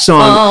of that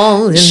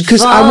song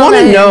because I want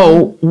to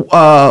know.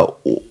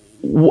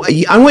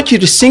 I want you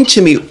to sing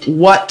to me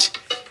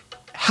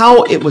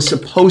how it was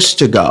supposed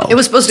to go. It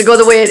was supposed to go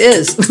the way it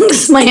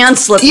is. My hand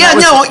slipped. Yeah,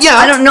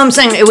 I don't know. I'm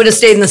saying it would have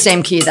stayed in the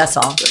same key. That's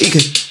all.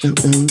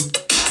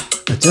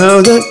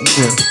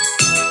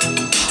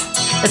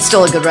 It's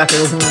still a good record,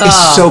 isn't it?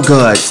 It's so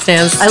good.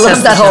 I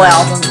love that whole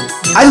album.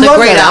 I love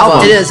that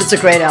album. It is. It's a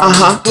great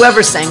album.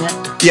 Whoever sang it.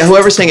 Yeah,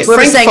 whoever sang it.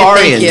 Whoever Frank sang it, thank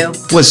Farian you.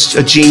 was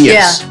a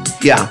genius.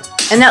 Yeah.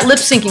 And that lip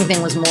syncing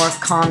thing was more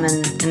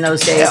common in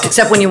those days,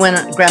 except when you win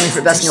a Grammy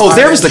for Best New Artist.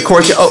 There was the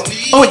chord.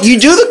 Oh, you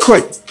do the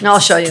chord. No, I'll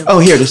show you. Oh,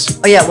 here it is.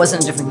 Oh, yeah, it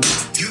wasn't a different key.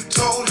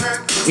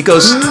 It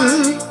goes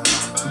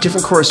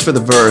different chorus for the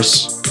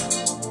verse.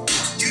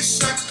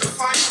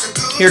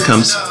 Here it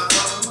comes.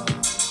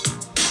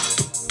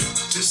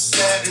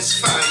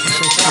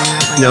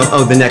 No,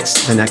 the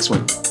next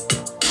one.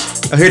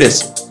 Oh, here it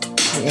is.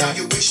 Yeah.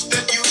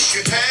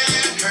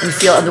 You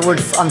feel the word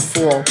on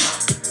fool.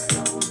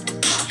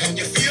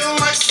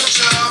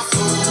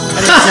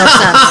 That makes no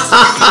sense.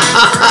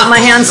 My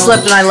hand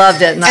slipped and I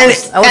loved it, and I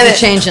wasn't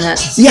changing it.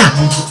 Yeah.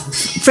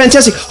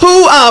 Fantastic.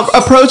 Who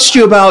approached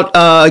you about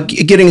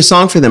getting a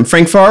song for them?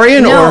 Frank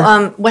Farian?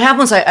 No, what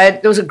happened was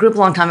there was a group a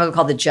long time ago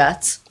called the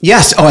Jets.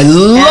 Yes. Oh, I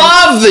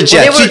love the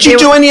Jets. Did you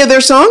do any of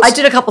their songs? I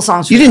did a couple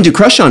songs for You them. didn't do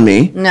Crush on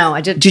Me. No,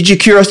 I did. Did you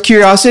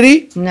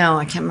Curiosity? No,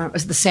 I can't remember. It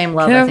was The Same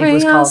Love, I think it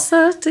was called.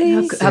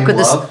 How could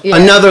this... Yeah.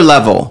 Another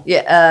Level.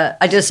 Yeah,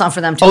 I did a song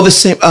for them too. Oh, the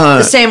same...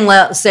 Same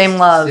Love.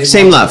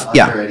 Same Love,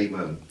 yeah.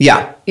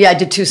 Yeah. Yeah, I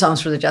did 2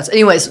 songs for the Jets.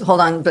 Anyways,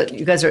 hold on, but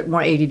you guys are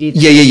more ADD.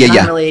 Yeah.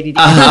 I'm really ADD.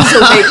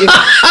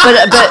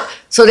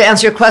 So to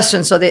answer your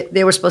question, so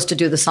they were supposed to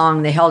do the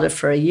song. They held it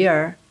for a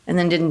year and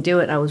then didn't do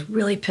it. And I was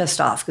really pissed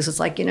off because it's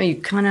like, you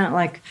kind of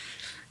like,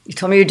 you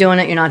told me you're doing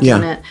it, you're not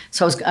doing it.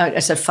 So I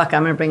said, fuck,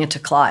 I'm going to bring it to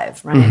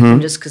Clive, right?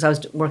 And just because I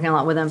was working a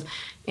lot with him.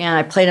 And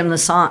I played him the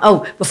song.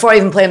 Oh, before I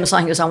even played him the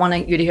song, he goes, I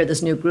want you to hear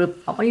this new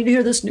group. I want you to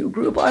hear this new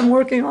group I'm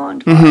working on.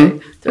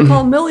 They're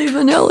called Milli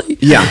Vanilli.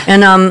 Yeah.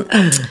 And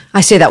I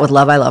say that with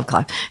love. I love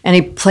Clive. And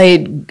he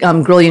played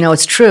Girl, You Know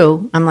It's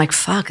True. I'm like,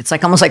 fuck. It's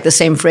like almost like the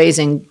same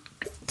phrasing.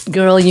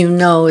 Girl, you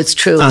know it's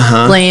true.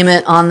 Blame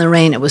it on the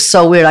rain. It was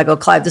so weird. I go,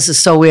 Clive, this is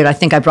so weird. I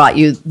think I brought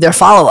you their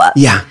follow-up.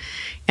 Yeah.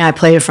 And I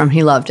played it for him.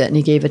 He loved it, and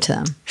he gave it to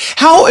them.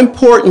 How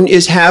important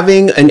is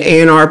having an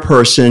A&R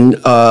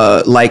person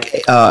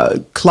like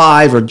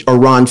Clive or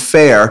Ron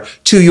Fair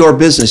to your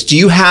business? Do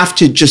you have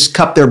to just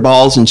cup their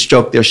balls and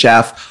stroke their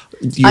shaft?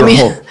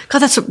 God,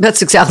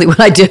 that's exactly what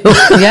I do.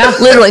 Yeah,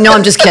 literally. No,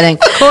 I'm just kidding.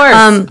 Of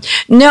course.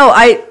 No,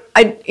 I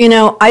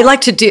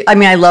like to do. I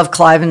mean, I love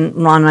Clive and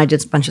Ron, and I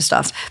did a bunch of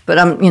stuff. But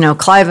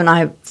Clive and I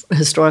have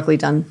historically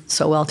done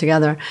so well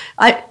together.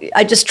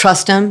 I just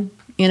trust him.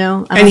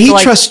 And he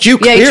trusts you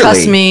clearly. Yeah, he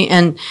trusts me,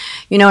 and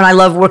and I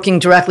love working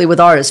directly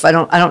with artists. I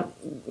don't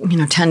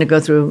tend to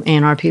go through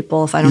A&R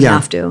people if I don't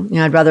have to.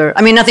 I'd rather.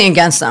 I mean, nothing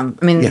against them.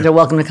 I mean, they're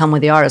welcome to come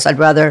with the artist. I'd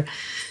rather,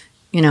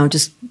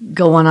 just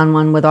go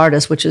one-on-one with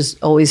artists, which is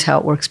always how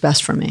it works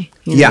best for me.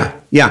 Yeah.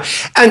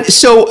 And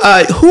so,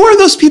 who are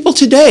those people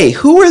today?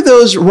 Who are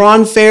those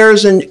Ron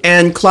Fairs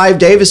and Clive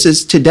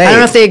Davises today? I don't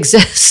know if they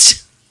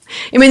exist.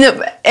 I mean,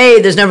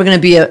 there's never going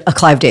to be a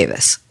Clive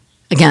Davis.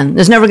 Again,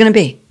 there's never going to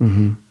be.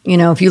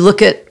 If you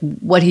look at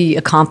what he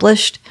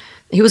accomplished,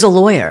 he was a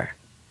lawyer.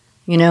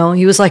 He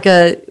was like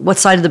what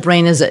side of the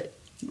brain is it?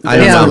 I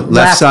don't know,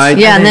 left side.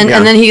 Yeah, and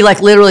then he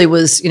like literally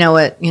was,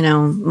 at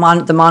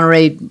the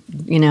Monterey,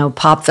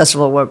 pop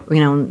festival where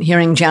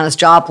hearing Janis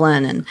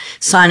Joplin and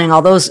signing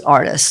all those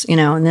artists,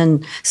 and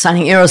then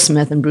signing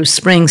Aerosmith and Bruce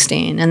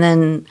Springsteen, and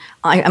then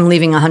I'm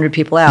leaving 100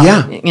 people out.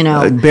 Yeah,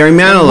 Barry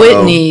Manilow,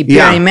 Whitney,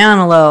 Barry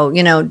Manilow,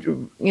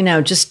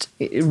 just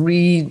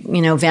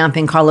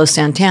vamping Carlos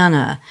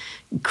Santana.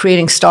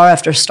 Creating star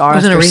after star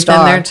Wasn't after Aretha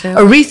star. in there too?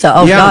 Aretha,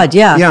 oh Yeah, God,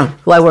 yeah.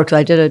 Who I worked with.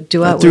 I did a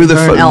duet Through with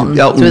her and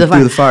Elton. Through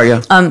the Fire,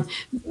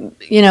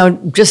 yeah.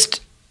 Just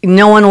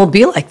no one will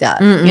be like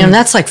that. And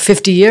that's like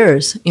 50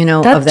 years, of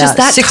that. Just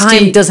that 60,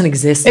 time doesn't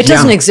exist. It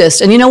doesn't exist.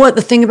 And you know what?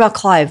 The thing about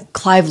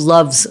Clive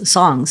loves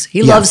songs.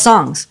 He loves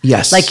songs.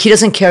 Yes. Like he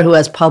doesn't care who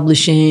has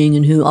publishing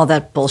and who all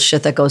that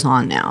bullshit that goes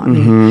on now. I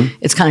mean,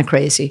 it's kind of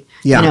crazy.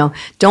 Yeah.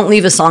 Don't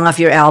leave a song off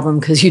your album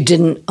because you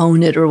didn't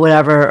own it or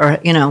whatever. Or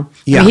I mean,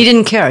 he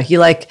didn't care. He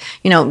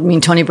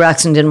Toni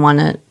Braxton didn't want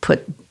to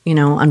put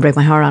Unbreak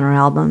My Heart on her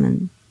album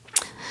and.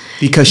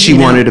 Because she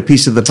wanted a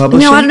piece of the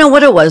publishing? No, I don't know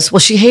what it was. Well,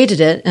 she hated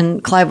it.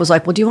 And Clive was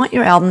like, well, do you want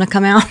your album to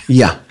come out?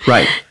 Yeah,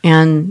 right.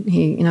 And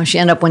she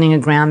ended up winning a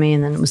Grammy,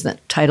 and then it was the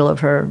title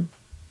of her,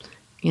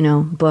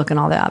 book and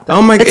all that. But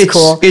oh my God, it's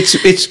cool. It's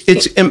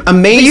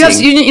amazing. But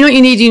you know what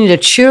you need? You need a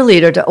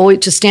cheerleader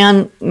to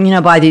stand,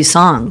 by these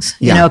songs,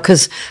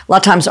 because a lot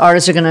of times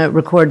artists are going to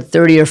record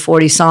 30 or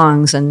 40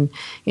 songs. And,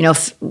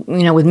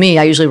 with me,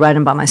 I usually write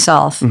them by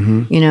myself,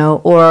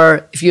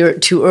 or if you're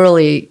too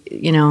early,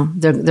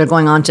 they're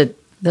going on to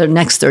the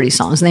next 30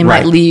 songs, and they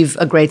might leave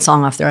a great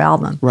song off their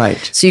album. Right.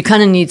 So you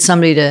kind of need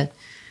somebody to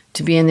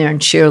be in there and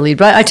cheerlead.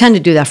 But I tend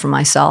to do that for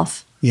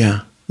myself.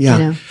 Yeah.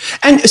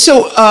 And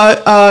so,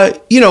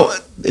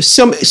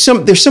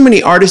 there's so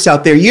many artists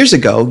out there years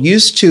ago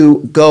used to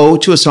go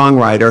to a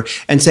songwriter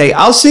and say,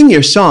 I'll sing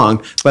your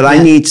song, but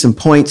I need some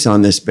points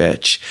on this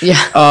bitch.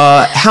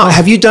 Yeah.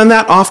 Have you done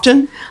that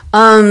often?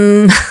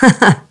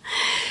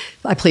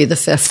 I plead the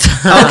fifth.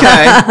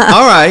 Okay.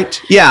 All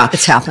right. Yeah.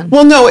 It's happened.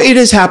 Well, no, it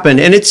has happened.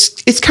 And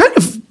it's kind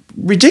of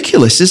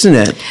ridiculous, isn't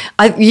it?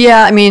 I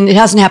mean, it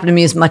hasn't happened to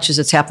me as much as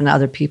it's happened to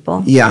other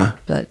people. Yeah.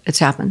 But it's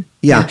happened.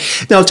 Yeah.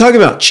 Now, talking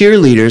about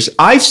cheerleaders,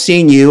 I've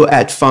seen you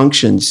at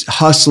functions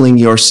hustling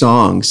your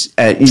songs.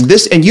 And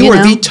you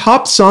are the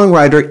top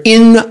songwriter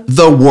in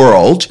the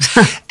world.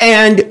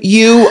 And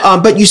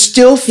but you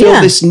still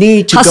feel this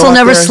need to hustle go out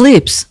never there.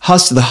 sleeps.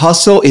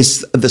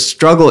 The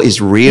struggle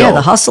is real. Yeah,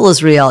 the hustle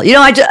is real. You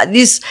know,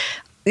 these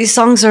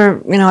songs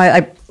are, you know,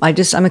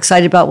 I'm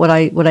excited about what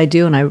I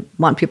do, and I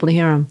want people to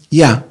hear them.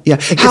 Yeah, yeah.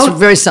 It's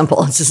very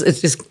simple.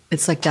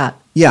 It's like that.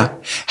 Yeah.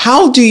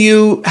 How do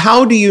you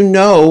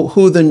know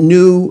who the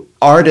new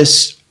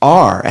artists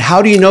are?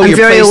 How do you know you're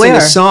placing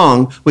a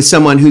song with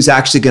someone who's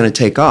actually going to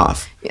take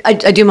off? I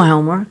do my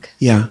homework.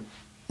 Yeah.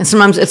 And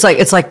sometimes it's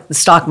like the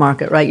stock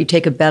market, right? You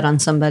take a bet on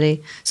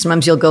somebody.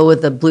 Sometimes you'll go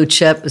with the blue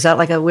chip. Is that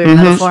like a weird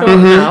metaphor?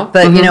 No.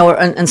 But you know,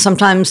 and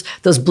sometimes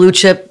those blue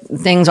chip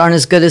things aren't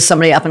as good as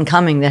somebody up and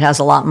coming that has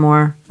a lot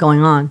more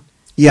going on.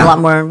 Yeah. A lot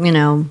more, you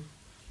know.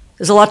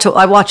 There's a lot to.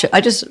 I watch it.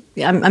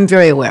 I'm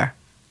very aware.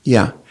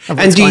 Yeah.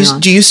 And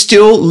do you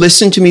still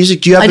listen to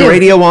music? Do you have the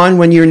radio on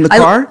when you're in the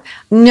car?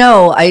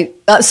 No,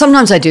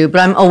 sometimes I do,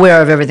 but I'm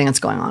aware of everything that's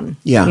going on.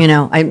 Yeah. You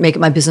know, I make it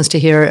my business to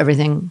hear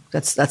everything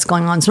that's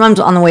going on. Sometimes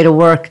on the way to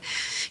work,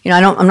 you know,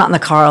 I'm not in the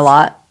car a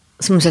lot.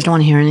 Sometimes I just don't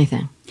want to hear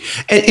anything.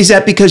 And is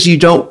that because you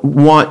don't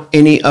want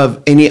any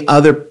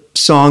other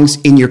songs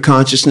in your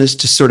consciousness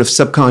to sort of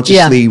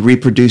subconsciously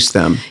reproduce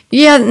them?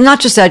 Yeah, not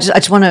just that. I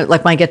just want to,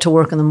 like when I get to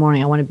work in the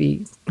morning, I want to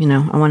be, you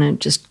know, I want to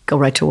just go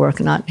right to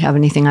work and not have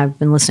anything I've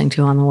been listening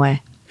to on the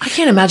way. I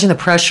can't imagine the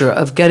pressure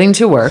of getting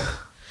to work,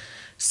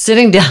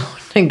 sitting down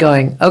and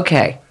going,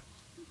 okay.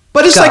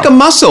 But it's like a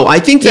muscle. I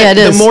think that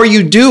the more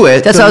you do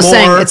it, that's what I was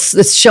saying.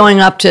 It's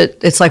showing up to,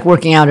 it's like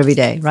working out every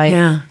day, right?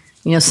 Yeah.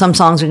 You know, some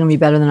songs are going to be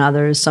better than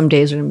others. Some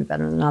days are going to be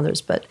better than others.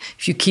 But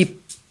if you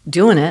keep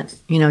doing it,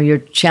 you know, your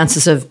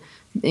chances of,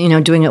 you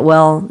know, doing it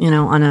well, you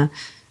know, on a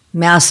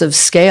massive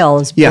scale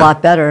is a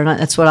lot better. And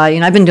that's what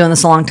I've been doing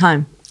this a long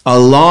time. A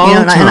long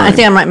time. And I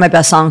think I'm writing my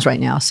best songs right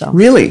now. So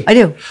really, I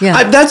do.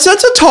 Yeah, that's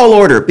a tall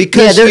order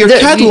because your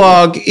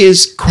catalog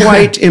is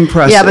quite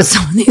impressive. Yeah, but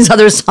some of these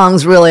other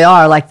songs really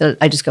are like that.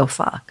 I just go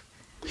fuck.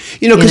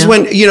 You know, because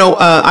when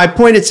I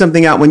pointed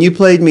something out when you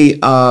played me.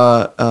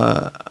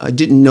 I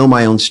Didn't Know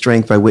My Own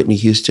Strength by Whitney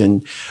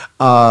Houston.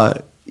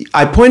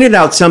 I pointed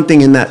out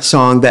something in that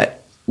song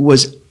that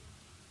was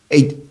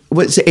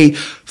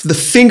the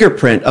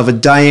fingerprint of a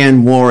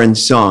Diane Warren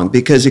song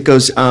because it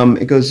goes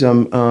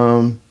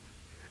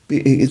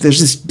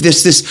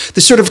there's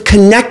this sort of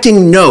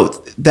connecting note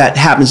that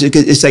happens.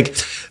 It's like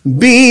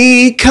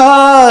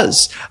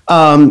because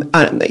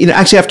actually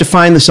I have to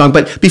find the song,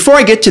 but before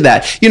I get to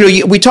that,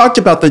 we talked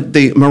about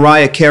the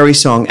Mariah Carey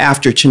song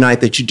After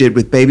Tonight that you did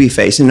with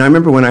Babyface, and I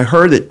remember when I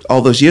heard it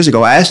all those years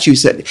ago, I asked you,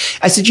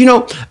 I said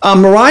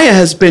Mariah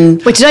has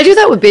been. Wait, did I do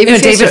that with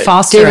Babyface? David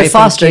Foster. David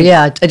Foster,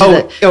 yeah, I did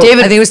that.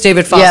 David, I think it was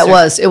David Foster.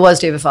 Yeah, it was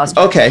David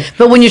Foster. Okay,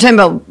 but when you're talking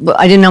about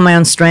I Didn't Know My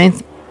Own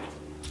Strength.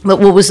 But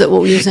what was it?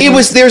 What were you saying?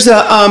 There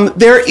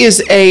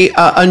is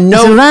a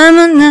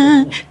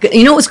note.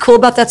 You know what's cool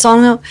about that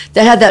song though?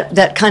 That had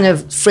that kind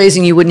of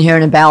phrasing you wouldn't hear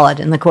in a ballad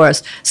in the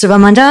chorus. Survive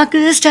my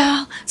darkest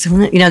hour.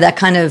 That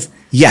kind of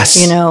yes.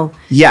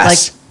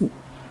 Yes. Like,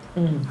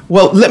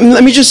 well,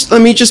 let me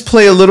just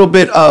play a little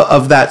bit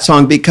of that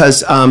song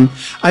because I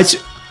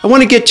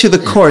want to get to the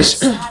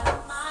chorus.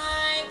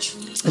 I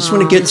just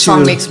want to get to. The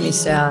song makes me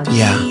sad.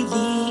 Yeah.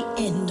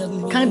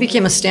 Kind of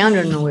became a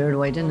standard in a weird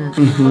way, didn't it?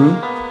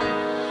 Mm-hmm.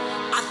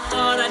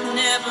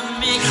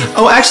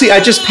 Oh, actually, I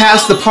just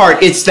passed the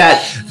part. It's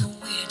that.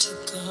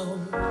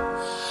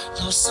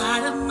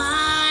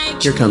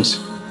 Here comes.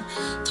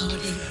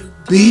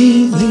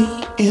 Be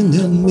the end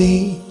of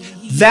me.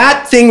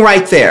 That thing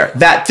right there.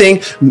 That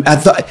thing.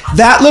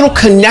 That little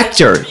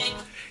connector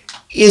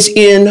is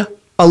in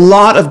a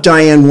lot of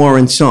Diane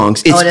Warren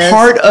songs. It's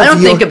part of. I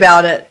don't think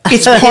about it.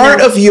 It's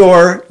part of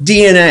your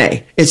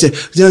DNA. It's a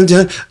dun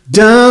dun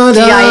dun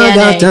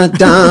dun dun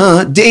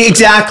dun.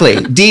 Exactly.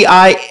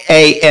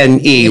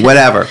 DIANE.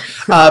 Whatever.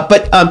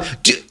 But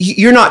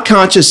you're not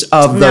conscious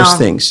of those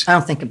things. I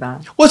don't think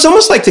about it. Well, it's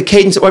almost like the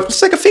cadence.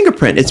 It's like a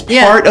fingerprint. It's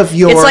part of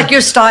your. It's like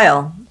your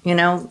style.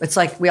 It's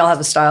like we all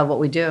have a style of what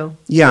we do.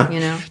 Yeah.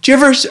 Do you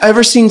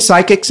ever seen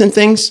psychics and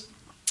things?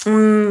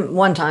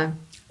 One time.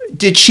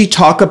 Did she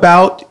talk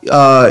about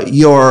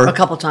your a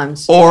couple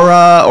times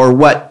aura or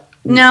what?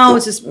 No,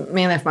 it's just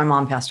mainly if my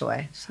mom passed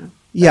away. So.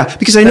 Yeah,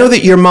 because I know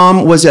that your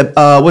mom was a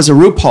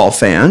RuPaul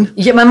fan.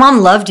 Yeah, my mom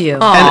loved you.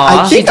 And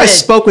I think I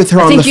spoke with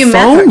her on the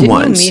phone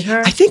once. Did you meet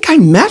her? I think I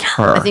met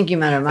her. I think you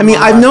met her.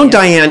 I've known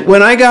Diane.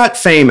 When I got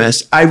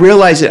famous, I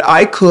realized that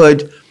I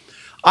could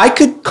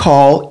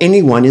call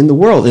anyone in the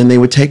world and they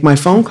would take my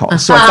phone call.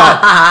 So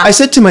I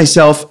said to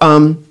myself,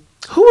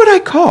 Who would I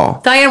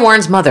call? Diane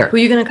Warren's mother. Who are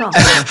you going to call?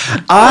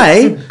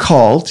 I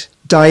called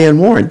Diane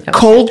Warren.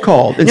 Cold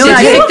called. No, when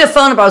I picked the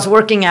phone up, I was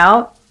working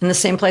out in the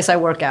same place I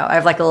work out. I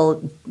have like a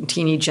little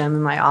teeny gym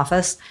in my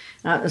office.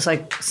 And it was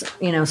like,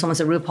 someone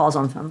said, RuPaul's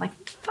on the phone. I'm like,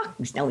 fuck,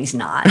 no, he's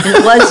not. And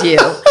it was you.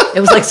 It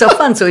was like so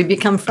fun. So we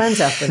become friends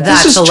after that.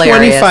 This is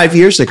hilarious. 25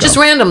 years ago. Just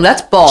random.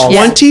 That's balls.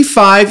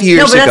 25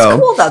 years ago. No, but that's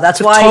cool though.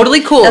 That's why.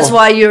 Totally cool. That's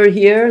why you're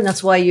here. And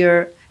that's why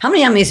you're. How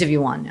many Emmys have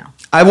you won now?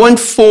 I won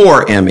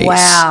 4 Emmys.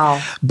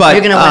 Wow. But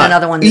you're going to win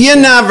another one this year.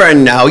 You never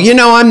know.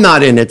 I'm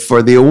not in it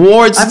for the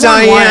awards,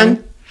 Diane.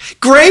 Won.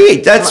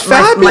 Great. That's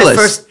fabulous. My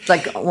first,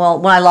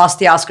 when I lost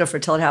the Oscar for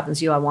Till It Happens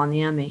to You, I won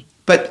the Emmy.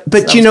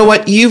 But you know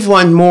what? You've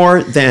won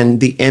more than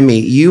the Emmy.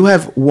 You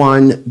have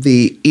won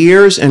the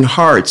ears and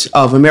hearts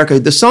of America.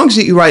 The songs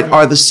that you write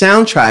are the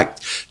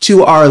soundtrack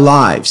to our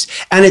lives.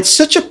 And it's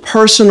such a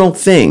personal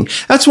thing.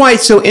 That's why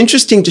it's so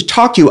interesting to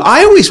talk to you.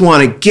 I always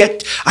want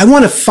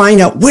to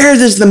find out, where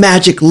does the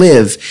magic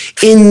live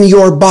in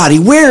your body?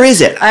 Where is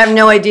it? I have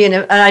no idea.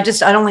 And I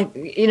don't like,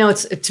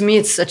 to me,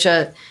 it's such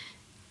a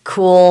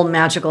cool,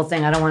 magical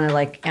thing. I don't want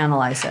to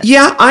analyze it.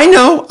 Yeah, I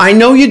know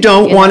you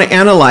don't want to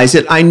analyze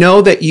it. I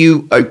know that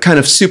you are kind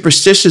of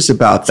superstitious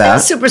about that.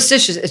 It's not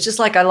superstitious. It's just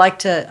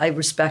I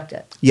respect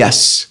it.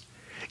 Yes.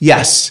 We've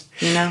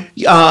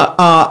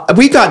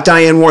got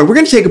Diane Warren. We're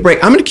going to take a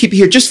break. I'm going to keep you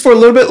here just for a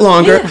little bit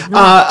longer.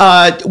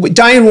 Yeah, no.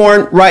 Diane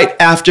Warren right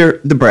after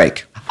the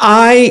break.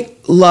 I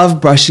love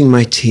brushing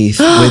my teeth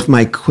with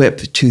my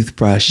Quip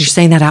toothbrush. You're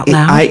saying that out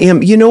loud? I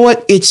am. You know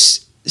what?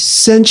 It's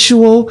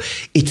sensual.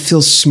 It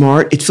feels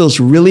smart. It feels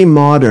really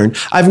modern.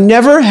 I've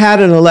never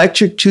had an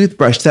electric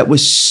toothbrush that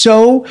was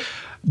so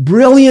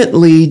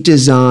brilliantly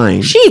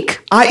designed. Chic.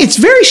 It's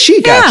very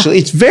chic, actually.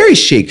 It's very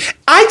chic.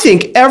 I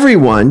think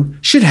everyone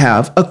should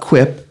have a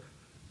Quip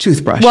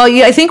toothbrush. Well,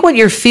 I think what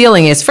you're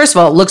feeling is, first of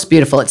all, it looks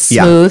beautiful. It's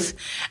smooth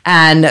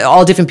and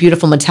all different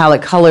beautiful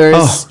metallic colors.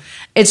 Oh.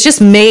 It's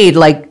just made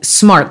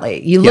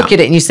smartly. You look at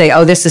it and you say,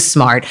 oh, this is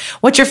smart.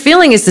 What you're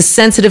feeling is the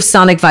sensitive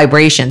sonic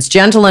vibrations,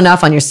 gentle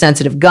enough on your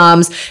sensitive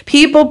gums.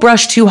 People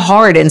brush too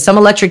hard and some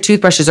electric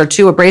toothbrushes are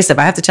too abrasive.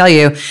 I have to tell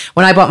you,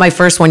 when I bought my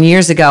first one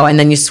years ago and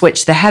then you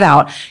switch the head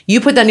out, you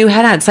put that new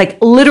head out, it's like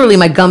literally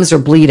my gums are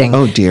bleeding.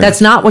 Oh, dear.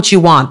 That's not what you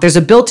want. There's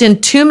a built-in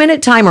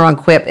 2-minute timer on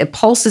Quip. It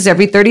pulses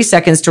every 30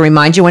 seconds to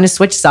remind you when to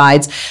switch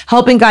sides,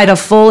 helping guide a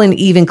full and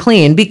even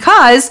clean,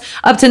 because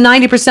up to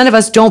 90% of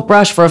us don't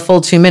brush for a full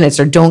 2 minutes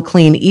or don't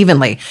clean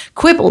evenly.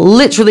 Quip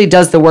literally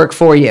does the work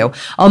for you.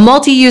 A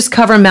multi-use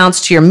cover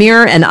mounts to your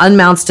mirror and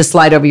unmounts to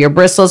slide over your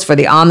bristles for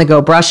the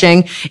on-the-go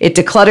brushing. It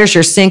declutters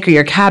your sink or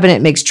your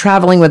cabinet, makes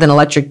traveling with an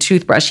electric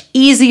toothbrush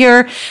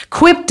easier.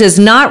 Quip does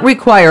not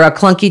require a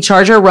clunky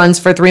charger, runs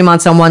for 3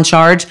 months on one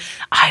charge.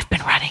 I've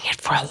been running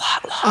it for a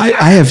lot longer.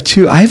 I have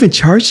too. I haven't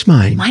charged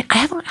mine. I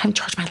haven't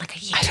charged mine like a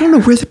year. I don't know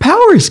where the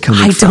power is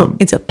coming from.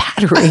 It's a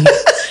battery.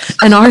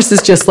 And ours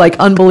is just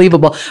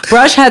unbelievable.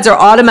 Brush heads are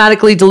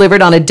automatically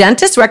delivered on a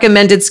dentist recommended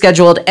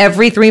scheduled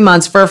every 3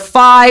 months for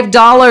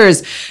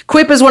 $5.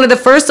 Quip is one of the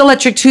first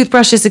electric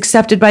toothbrushes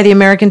accepted by the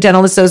American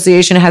Dental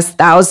Association. It has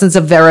thousands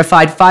of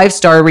verified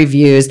 5-star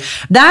reviews.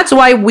 That's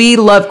why we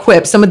love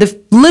Quip. Some of the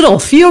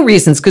few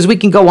reasons, because we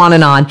can go on,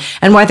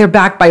 and why they're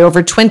backed by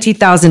over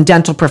 20,000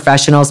 dental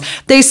professionals.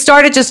 They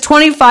start at just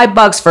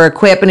 $25 for a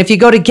Quip. And if you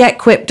go to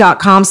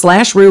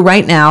getquip.com/Rue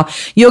right now,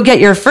 you'll get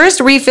your first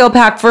refill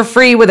pack for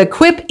free with a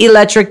Quip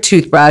electric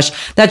toothbrush.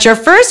 That's your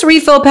first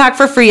refill pack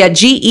for free at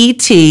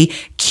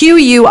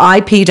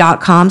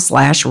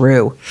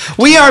getquip.com/Rue.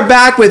 We are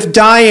back with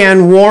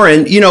Diane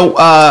Warren.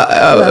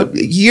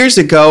 Years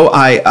ago,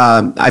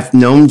 I've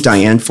known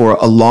Diane for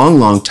a long,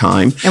 long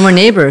time. And we're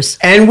neighbors.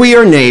 And we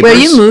are neighbors. Where are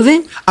you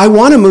moving? I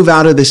want to move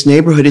out of this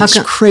neighborhood. It's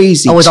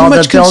crazy. Oh, with Too all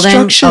much the building?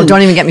 construction. Oh,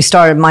 don't even get me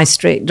started. My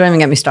street. Don't even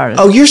get me started.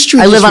 Oh, your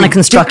street. I live on a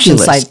ridiculous. construction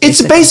site.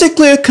 It's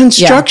basically a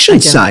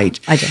construction site.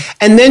 I do.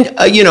 And then,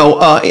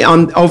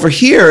 over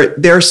here,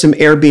 there are some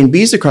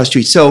Airbnbs across the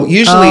street. So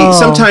usually,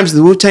 sometimes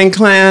the Wu-Tang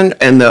Clan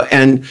and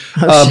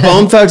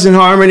Bone Thugs and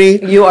Harmony.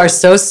 You are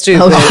so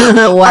stupid.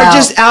 Wow. Are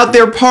just out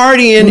there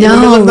partying in the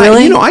middle of the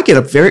really? night. I get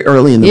up very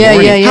early in the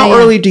morning. How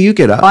early do you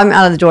get up? I'm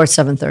out of the door at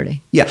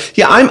 7:30. Yeah.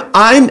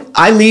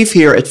 I leave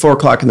here at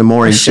 4:00 in the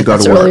morning to go to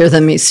work. That's earlier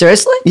than me.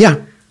 Seriously? Yeah.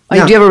 Do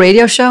you have a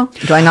radio show?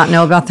 Do I not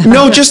know about that?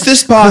 No, just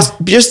this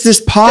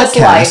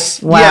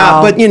podcast. Wow.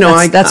 Yeah, but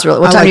that's really.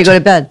 What time do you go to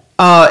bed?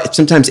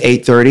 Sometimes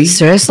 8:30.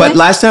 Seriously? But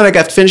last night I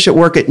got finished at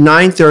work at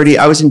 9:30.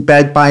 I was in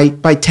bed by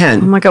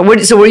 10. Oh my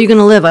God! So where are you going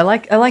to live? I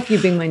like you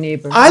being my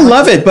neighbor. I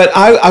love it, but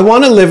I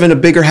want to live in a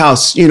bigger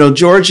house.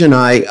 George and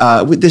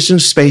I, there's no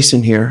space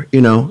in here.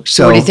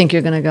 So where do you think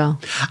you're going to go?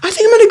 I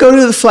think I'm going to go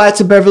to the flats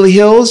of Beverly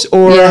Hills,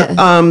 or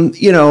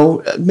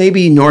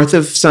maybe north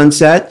of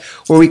Sunset,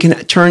 where we can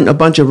turn a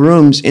bunch of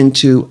rooms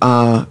into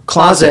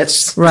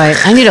closets. Right.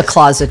 I need a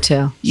closet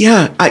too.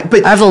 Yeah, I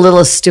have the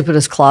littlest,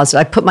 stupidest closet.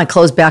 I put my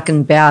clothes back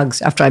in bags.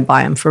 bags after I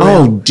buy them, for real.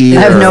 Oh, dear.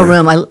 I have no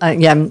room. I'm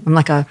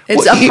like a...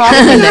 It's Well, a you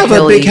apartment have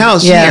a big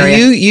house. Yeah.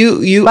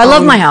 You I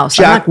love my house.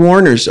 Jack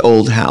Warner's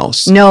old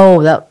house.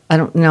 No, I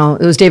don't know.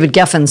 It was David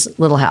Geffen's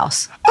little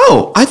house.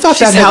 Oh, I thought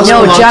that house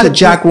belonged to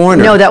Jack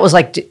Warner. No, that was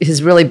like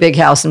his really big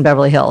house in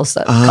Beverly Hills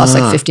that cost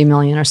like $50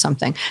 million or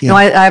something. Yeah. No,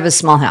 I have a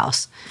small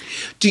house.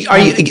 And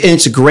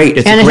it's a great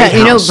house.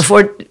 You know,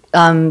 before,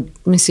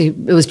 let me see,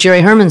 it was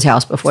Jerry Herman's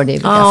house before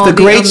David Geffen. The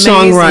great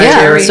songwriter.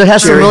 Yeah, so it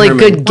has some really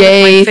good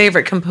gay, my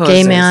favorite composers.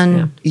 Gay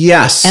man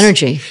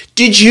energy.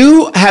 Did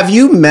you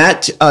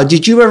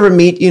ever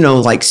meet,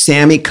 like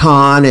Sammy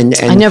Kahn and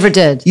I never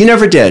did. You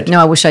never did? No,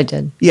 I wish I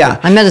did. Yeah.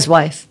 I met his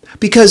wife.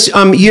 Because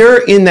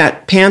you're in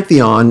that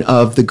pantheon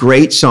of the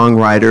great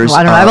songwriters.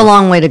 I have a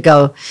long way to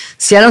go.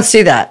 See, I don't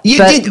see that.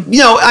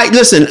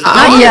 Listen,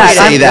 I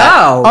say that.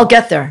 I'll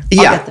get there.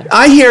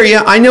 I hear you.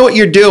 I know what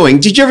you're doing.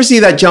 Did you ever see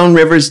that Joan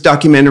Rivers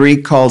documentary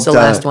called? The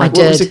last one. I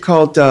did. What was it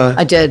called?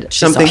 I did.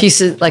 Something.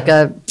 Pieces like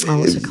a.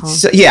 What's it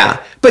called?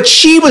 Yeah, but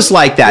she was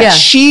like that. Yeah.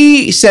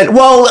 She said,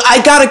 "Well,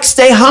 I gotta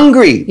stay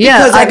hungry."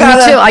 Yeah, because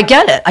me too. I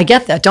get it. I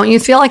get that. Don't you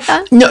feel like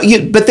that? No,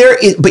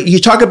 but you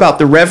talk about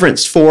the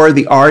reverence for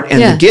the art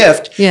and the gift.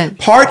 Yeah.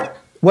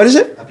 What is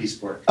it? A piece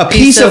of work. A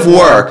piece of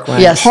work.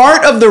 Right. Yes.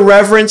 Part of the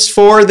reverence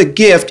for the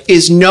gift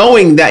is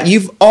knowing that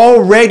you've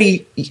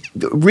already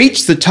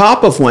reached the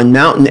top of one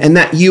mountain and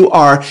that you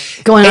are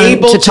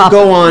able to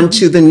go on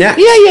to the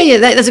next. Yeah.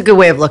 That's a good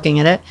way of looking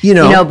at it.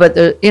 But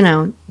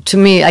to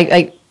me,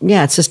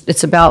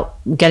 it's about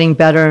getting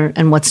better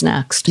and what's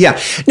next.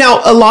 Yeah. Now,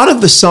 a lot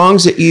of the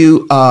songs that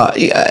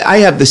I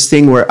have this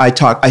thing where I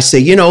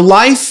say,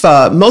 life,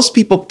 most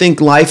people think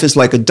life is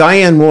like a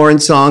Diane Warren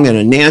song and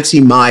a Nancy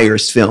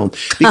Meyers film,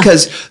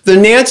 because the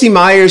Nancy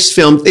Meyers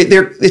film,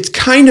 it's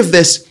kind of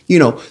this,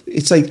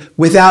 it's like,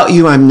 without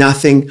you, I'm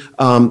nothing.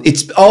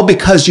 It's all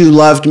because you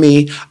loved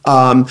me.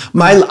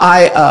 My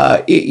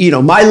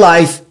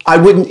life,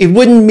 it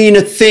wouldn't mean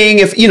a thing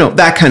if,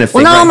 that kind of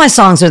thing. Well, not all my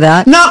songs are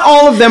that. Not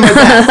all of them are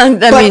that.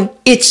 But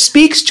it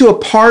speaks to a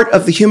part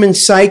of the human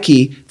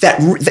psyche,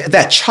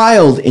 that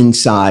child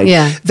inside.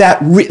 Yeah.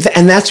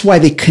 And that's why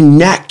they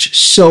connect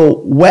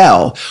so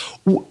well.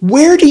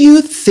 Where do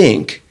you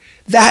think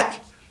that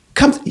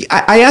comes?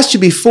 I asked you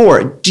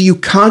before, do you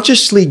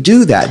consciously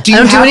do that? Do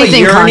you have a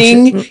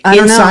yearning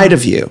inside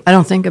of you? I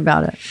don't think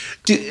about it.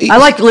 I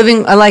like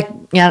living,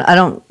 I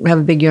don't have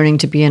a big yearning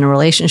to be in a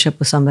relationship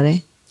with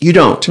somebody. You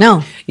don't?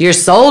 No. Your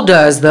soul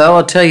does, though,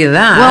 I'll tell you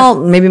that.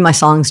 Well, maybe my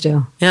songs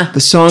do. Yeah.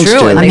 The songs True,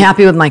 do. I'm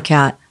happy with my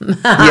cat.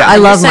 I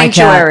love my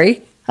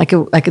cat. I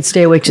could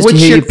stay awake just to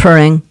hear you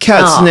purring.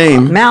 Cat's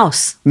name?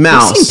 Mouse.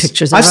 Mouse. I've seen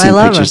pictures of her. I seen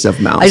love pictures her. of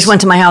Mouse. I just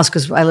went to my house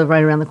because I live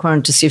right around the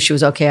corner to see if she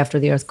was okay after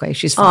the earthquake.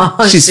 She's fine.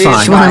 Oh, she's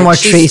fine. She wanted more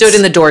She treats. stood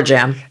in the door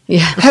jam.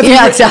 Yeah.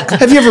 Exactly.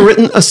 Have you ever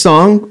written a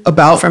song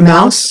about For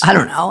Mouse? I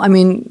don't know. I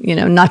mean,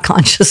 not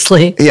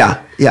consciously.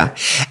 Yeah.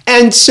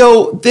 And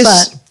so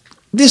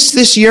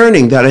this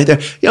yearning that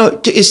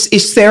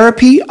is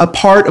therapy a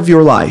part of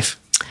your life?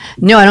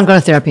 No, I don't go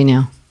to therapy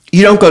now.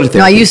 You don't go to therapy?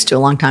 No, I used to a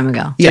long time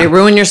ago. Yeah. They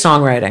ruin your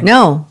songwriting.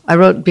 No, I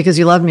wrote Because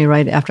You Loved Me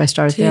right after I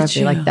started therapy,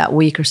 you? like that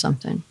week or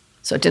something.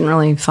 So it didn't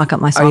really fuck up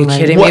my songwriting. Are you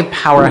kidding me?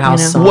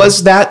 Powerhouse song.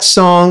 Was that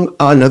song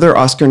another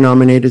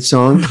Oscar-nominated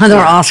song? Another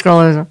Oscar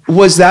loser.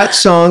 Was that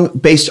song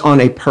based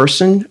on a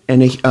person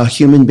and a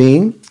human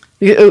being?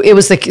 It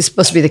was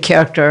supposed to be the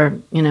character,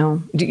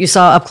 You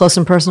saw Up Close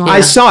and Personal?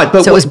 I saw it,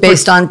 but so it was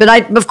based on.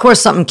 But of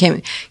course, something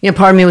came.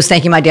 Part of me was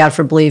thanking my dad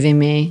for believing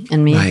me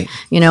and me. Right.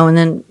 And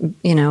then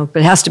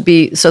but it has to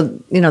be. So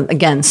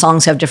again,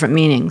 songs have different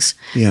meanings.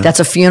 Yeah. That's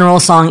a funeral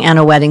song and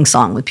a wedding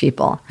song with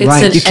people.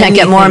 Right. You can't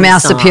get more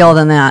mass appeal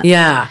than that.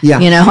 Yeah.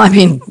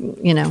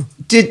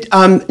 Did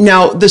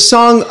now the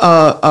song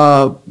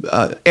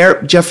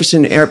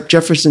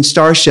Jefferson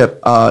Starship,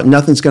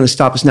 Nothing's Gonna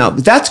Stop Us Now,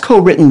 that's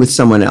co-written with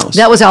someone else.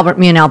 That was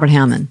me and Albert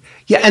Hammond.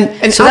 Yeah,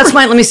 and so that's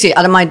let me see,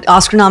 out of my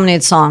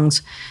Oscar-nominated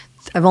songs,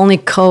 I've only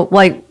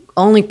co-wrote,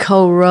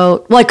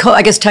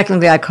 I guess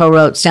technically I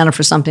co-wrote Stand Up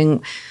for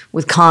Something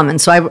with Common.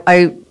 So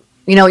I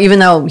even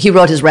though he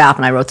wrote his rap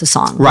and I wrote the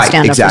song, right,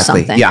 Stand Up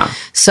exactly, for Something. Yeah.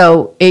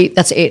 So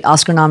that's 8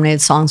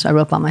 Oscar-nominated songs I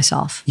wrote by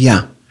myself.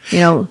 Yeah.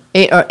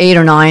 8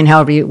 or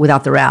 9,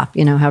 without the rap,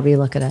 however you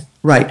look at it.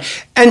 Right.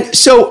 And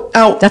so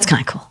that's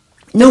kind of cool.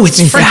 No,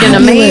 it's freaking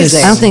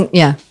amazing. I don't think,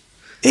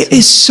 it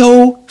is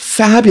so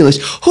fabulous.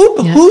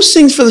 Who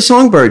sings for the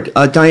Songbird,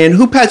 Diane?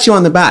 Who pats you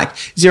on the back?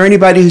 Is there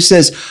anybody who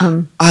says,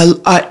 you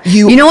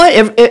know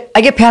what?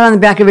 I get pat on the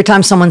back every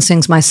time someone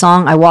sings my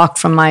song. I walk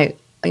from my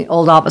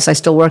old office I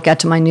still work at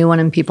to my new one,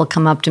 and people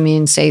come up to me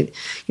and say,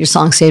 your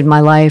song saved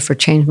my life or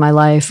changed my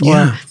life.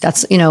 Or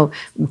that's,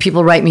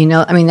 people write me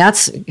notes. I mean,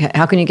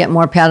 how can you get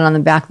more patted on the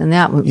back than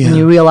that when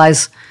you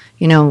realize,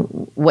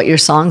 what your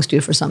songs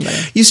do for somebody?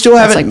 You still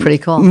haven't pretty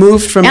cool.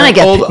 moved from and that I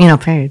get, old...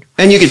 paid.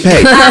 And you get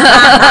paid.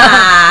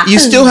 You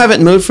still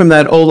haven't moved from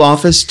that old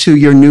office to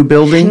your new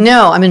building?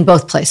 No, I'm in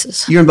both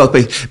places. You're in both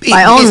places.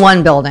 I own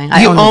one building.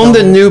 You own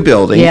the new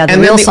building. Yeah, the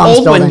and Real then the Songs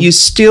old building. one you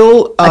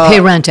still... I pay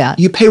rent at.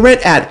 You pay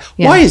rent at.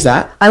 Yeah. Why is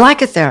that? I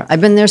like it there.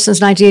 I've been there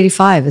since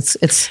 1985.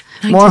 It's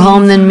more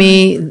home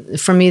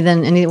for me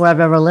than anywhere I've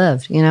ever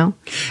lived, you know?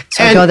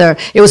 So I go there.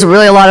 It was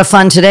really a lot of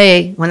fun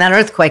today when that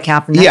earthquake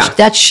happened.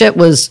 That shit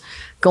was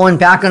going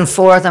back and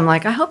forth. I'm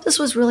like, I hope this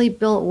was really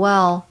built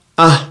well.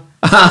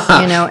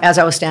 You know, as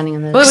I was standing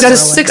in the... Well, it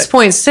was a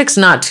 6.6,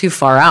 not too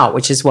far out,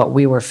 which is what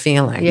we were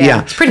feeling.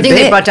 Yeah. It's pretty I think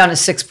big. they brought down to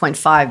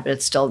 6.5, but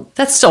it's still...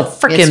 That's still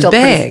freaking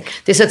big.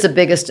 They said it's the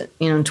biggest,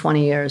 in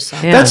 20 years. So.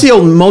 Yeah. That's the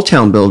old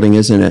Motown building,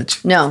 isn't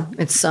it? No,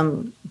 it's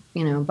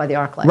by the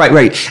ArcLight.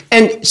 Right.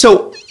 And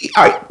so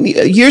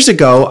years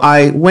ago,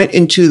 I went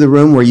into the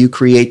room where you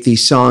create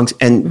these songs,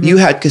 and you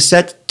had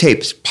cassette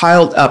tapes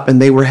piled up,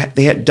 and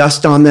they had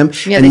dust on them,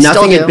 and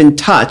nothing had been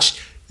touched.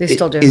 They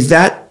still do. Is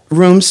that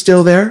room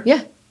still there?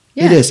 Yeah.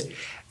 It is.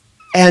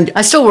 And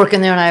I still work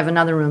in there, and I have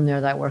another room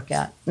there that I work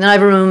at. And then I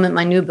have a room at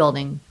my new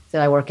building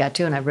that I work at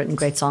too, and I've written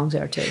great songs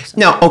there too. So.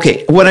 Now,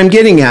 okay, what I'm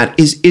getting at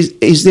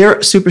is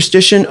there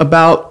superstition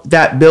about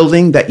that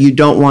building that you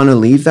don't want to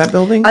leave that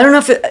building? I don't know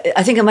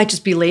I think it might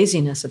just be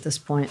laziness at this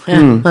point. I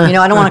don't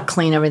want to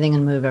clean everything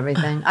and move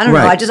everything. I don't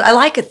know. I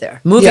like it there.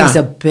 Moving's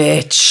a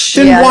bitch.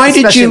 Then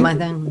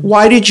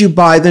why did you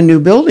buy the new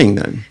building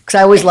then? Because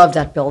I always loved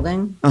that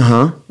building.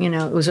 Uh-huh.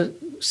 It was a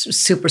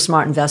super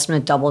smart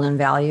investment. It doubled in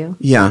value.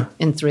 Yeah.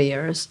 In 3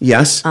 years.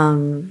 Yes.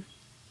 And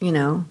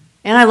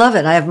I love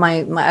it. I have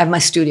my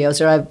studios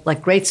there. I have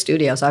like great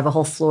studios. I have a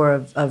whole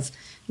floor of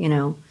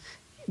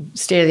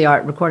state of the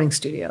art recording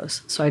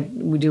studios. So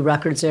we do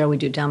records there. We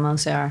do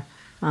demos there.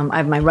 I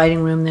have my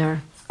writing room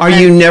there. Are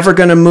you never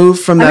going to move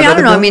from that? I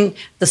don't know. Building?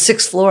 The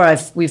 6th floor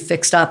we've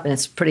fixed up, and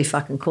it's pretty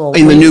fucking cool.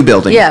 In the new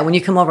building? Yeah. When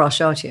you come over, I'll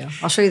show it to you.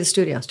 I'll show you the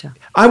studios too.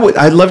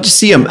 I'd love to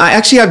see them.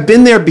 I've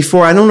been there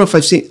before. I don't know if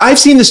I've seen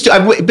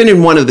I've been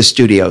in one of the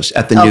studios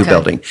at the new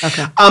building.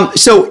 Okay.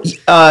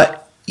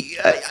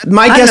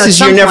 My guess is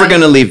you're never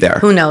going to leave there.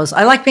 Who knows?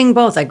 I like being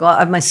both. I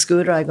have my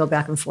scooter. I go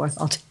back and forth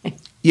all day.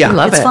 Yeah. I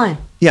love it. It's fine.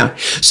 Yeah.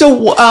 So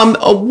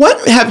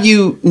what have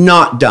you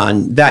not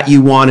done that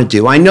you want to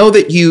do? I know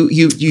that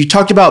you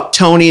talked about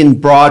Tony and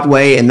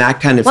Broadway and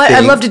that kind of thing.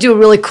 I'd love to do a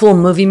really cool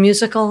movie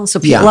musical. So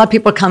a lot of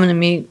people are coming to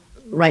me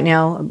right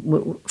now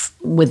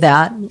with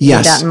that. Yes.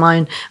 With that in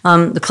mind.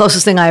 The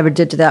closest thing I ever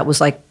did to that was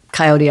like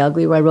Coyote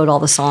Ugly, where I wrote all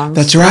the songs.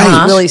 That's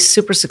right. Really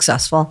super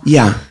successful.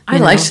 Yeah. I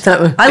liked that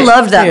movie. I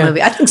loved that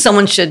movie. I think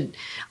someone should...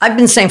 I've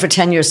been saying for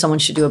 10 years someone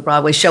should do a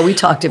Broadway show. We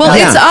talked about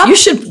it's up. You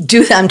should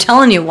do that. I'm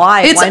telling you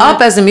why. It's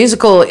up as a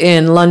musical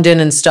in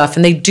London and stuff,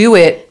 and they do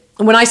it.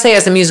 When I say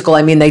as a musical,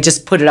 I mean they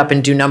just put it up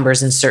and do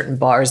numbers in certain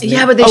bars.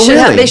 Yeah, but they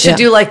should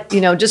do like,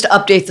 just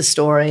update the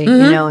story,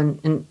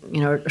 and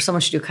or someone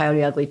should do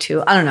Coyote Ugly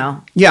too. I don't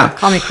know. Yeah.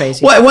 Call me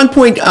crazy. Well, at one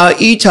point,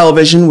 E!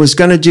 Television was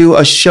going to do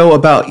a show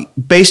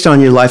based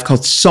on your life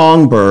called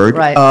Songbird.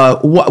 Right.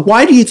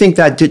 Why do you think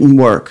that didn't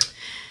work?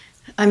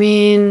 I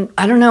mean,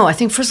 I don't know. I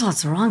think, first of all,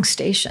 it's the wrong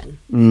station.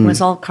 When it's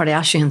all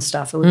Kardashian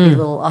stuff, it would be a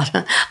little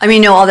odd. I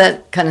mean, all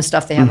that kind of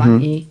stuff they have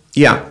on E!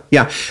 Yeah.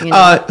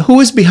 Who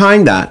was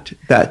behind that?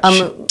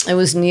 It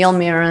was Neil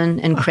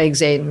Mirren and Craig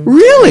Zaden.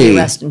 Really?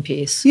 Rest in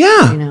peace.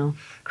 Yeah.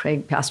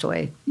 Craig passed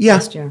away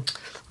last year.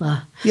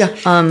 Yeah.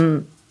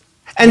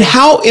 And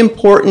how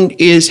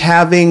important is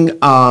having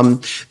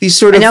these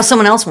sort of... And now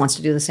someone else wants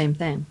to do the same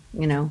thing,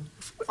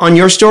 On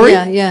your story?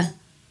 Yeah.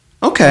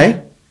 Okay.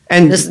 Yeah.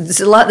 And there's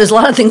a lot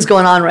of things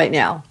going on right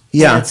now.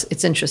 Yeah.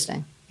 It's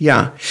interesting.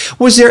 Yeah.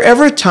 Was there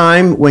ever a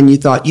time when you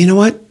thought, you know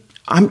what?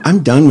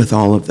 I'm done with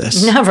all of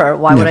this? Never.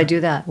 Why would I do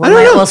that? What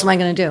else am I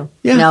going to do?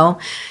 Yeah. No.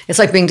 It's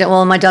like being done.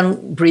 Well, am I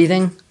done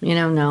breathing?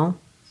 No.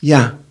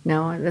 Yeah.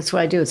 No, that's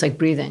what I do. It's like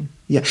breathing.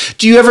 Yeah.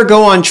 Do you ever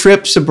go on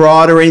trips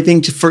abroad or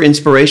anything for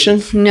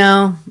inspiration?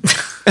 No.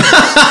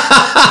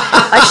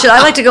 I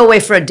like to go away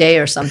for a day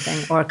or something.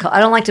 I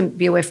don't like to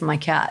be away from my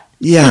cat.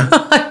 Yeah.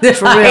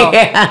 For real.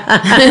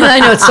 I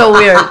know, it's so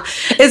weird.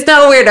 It's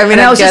not weird. I mean,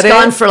 I was just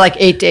gone for like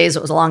 8 days.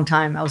 It was a long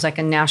time. I was like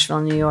in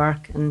Nashville, New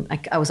York, and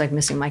I was like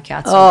missing my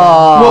cat. So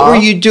bad. What were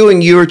you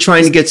doing? You were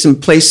trying to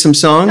play some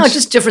songs? No,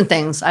 just different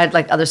things. I had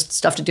like other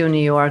stuff to do in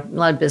New York, a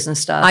lot of business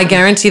stuff. I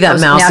guarantee that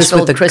Mouse is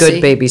with a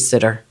good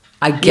babysitter.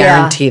 I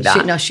guarantee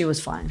that. She was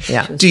fine.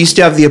 Yeah. Do you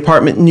still have the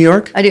apartment in New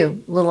York? I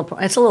do.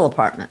 It's a little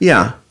apartment.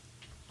 Yeah.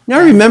 Now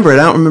I remember it.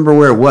 I don't remember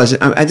where it was.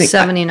 I think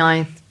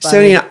 79th.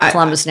 79.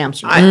 Columbus and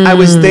Amsterdam. I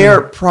was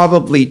there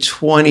probably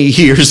 20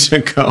 years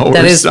ago.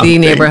 That is something. the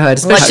neighborhood.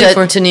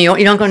 To New York.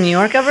 You don't go to New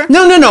York ever?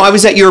 No. I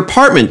was at your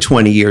apartment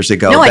 20 years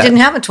ago. No, I didn't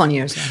have it 20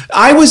 years ago.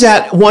 I was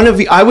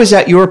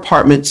at your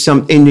apartment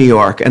in New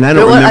York, and I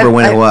don't remember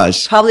when it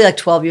was. Probably like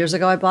 12 years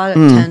ago. I bought it.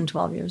 10,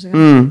 12 years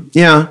ago.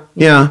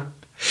 Yeah.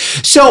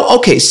 So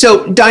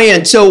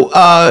Diane,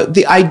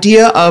 the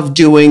idea of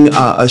doing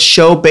a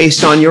show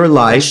based on your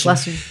life,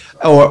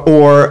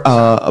 or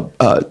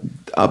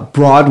a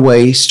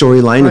Broadway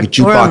storyline, like a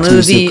jukebox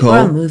musical, or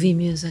a movie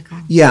musical.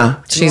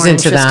 Yeah, she's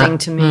into that. Interesting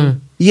to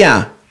me.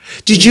 Yeah.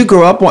 Did you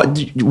grow up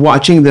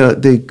watching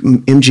the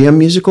MGM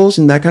musicals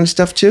and that kind of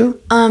stuff too?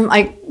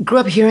 I grew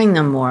up hearing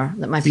them more.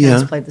 That my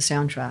parents played the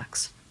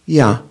soundtracks.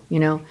 Yeah. You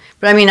know,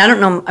 but I mean, I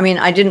don't know. I mean,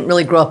 I didn't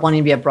really grow up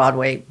wanting to be a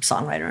Broadway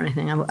songwriter or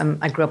anything.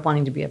 I grew up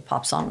wanting to be a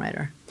pop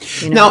songwriter.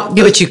 You know? Now,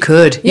 but you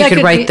could. You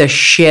could write the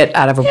shit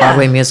out of a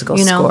Broadway musical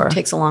score. It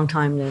takes a long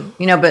time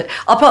to, but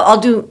I'll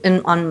do,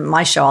 on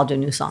my show, I'll do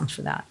new songs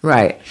for that.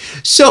 Right.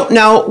 So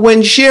now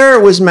when Cher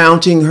was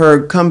mounting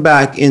her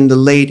comeback in the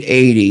late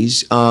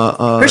 80s.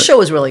 Her show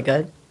was really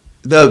good.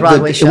 The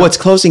Broadway show. What's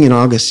closing in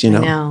August, I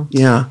know.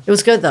 Yeah. It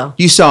was good, though.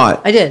 You saw it?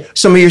 I did.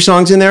 Some of your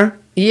songs in there?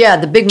 Yeah,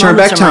 the big Turn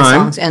moments Back are my Time.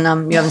 songs.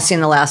 And you haven't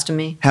seen The Last of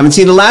Me. Haven't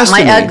seen The Last of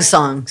Me. My egg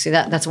song. See,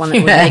 that's one that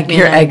would make me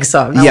your egg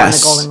song. That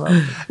yes. won the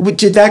Golden Globe.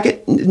 Did that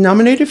get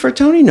nominated for a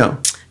Tony? No.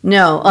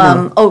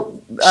 No.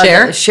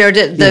 Cher? Cher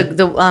did.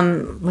 The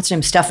what's her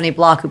name? Stephanie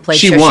Block, who played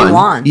She Cher. won. She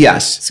won.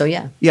 Yes. So,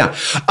 yeah. Yeah.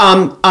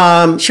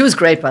 She was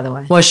great, by the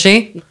way. Was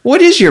she?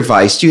 What is your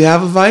vice? Do you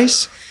have a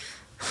vice?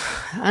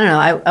 I don't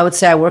know. I would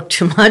say I work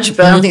too much,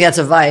 but I don't think that's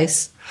a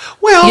vice.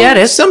 Well, Yeah, it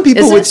is. some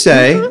people Is would it?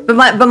 say. But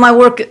my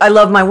work, I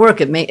love my work.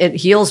 It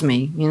heals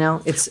me. You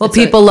know, it's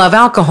People love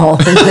alcohol.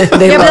 They yeah, love-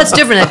 but that's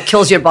different. It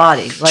kills your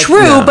body. Like,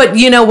 True, Yeah. but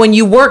when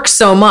you work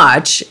so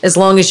much, as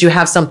long as you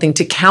have something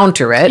to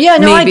counter it, Yeah,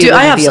 no, maybe I do. it I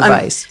would have. be a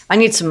vice. I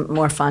need some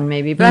more fun,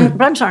 maybe. But I'm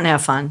starting to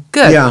have fun.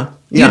 Good. Yeah.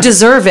 You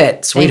deserve it,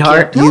 Thank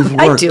sweetheart. you. You've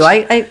No, I worked. do.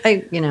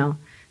 I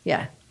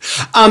yeah.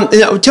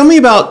 Tell me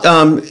about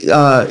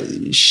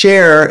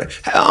Cher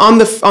on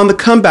the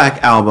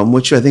comeback album,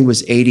 which I think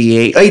was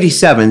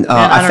 87. I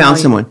I don't Found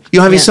know. Someone. You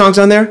don't have any Yeah. songs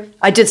on there?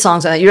 I did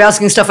songs on that. You're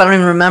asking stuff I don't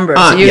even remember.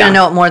 So you're yeah. gonna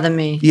know it more than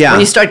me. Yeah. When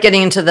you start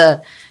getting into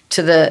the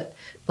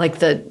like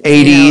the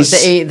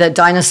 80s. the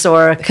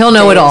dinosaur. He'll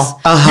know it days.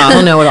 all.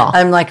 He'll know it all.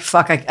 I'm like,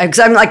 fuck. Because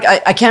I'm like,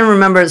 I can't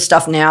remember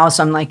stuff now.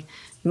 So I'm like,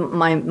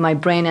 my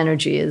brain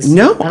energy is.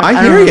 No, I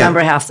don't hear ya. remember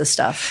half the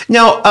stuff.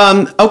 Now,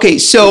 okay,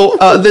 so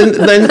then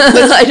I know,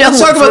 let's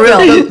talk for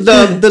about real.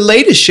 the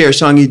latest Cher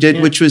song you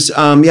did, which was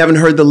You Haven't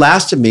Heard the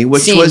Last of Me,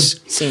 which was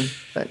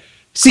But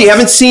See, you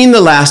haven't seen The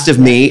Last of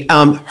Me.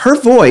 Her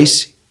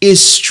voice is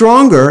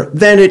stronger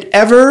than it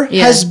ever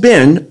has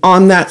been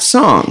on that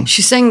song.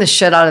 she sang the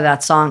shit out of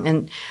that song.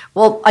 And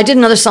well, I did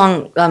another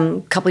song a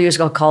couple years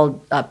ago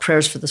called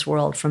Prayers for This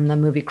World from the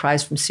movie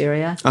Cries from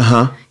Syria.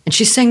 Uh-huh. And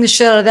she sang the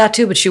shit out of that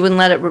too, but she wouldn't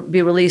let it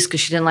be released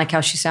because she didn't like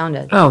how she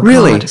sounded. Oh,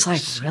 Really? God. It's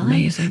like, really?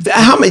 Amazing.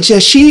 How much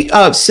does she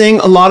sing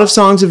a lot of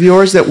songs of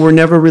yours that were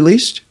never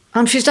released?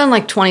 She's done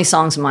like 20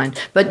 songs of mine,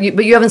 but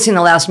you haven't seen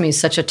The Last of Me. It's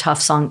such a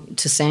tough song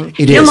to sing.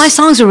 It You know, is. my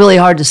songs are really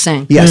hard to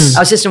sing. Yes. I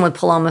was just in with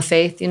Paloma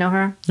Faith. You know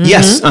her?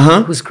 Yes,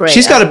 uh-huh. Who's great.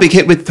 She's got a big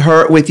hit with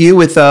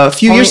you a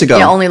few years ago.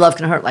 Yeah, Only Love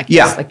Can Hurt. Like,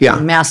 Yeah, it's like yeah.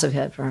 a massive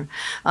hit for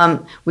her.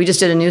 We just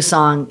did a new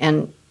song,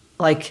 and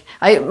like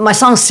my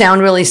songs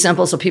sound really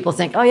simple, so people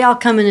think, oh yeah, I'll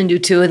come in and do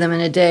 2 of them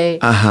in a day.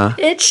 Uh-huh.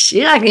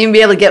 You're not gonna even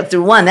be able to get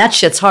through one. That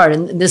shit's hard.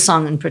 And this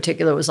song in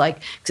particular was like,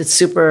 'cause it's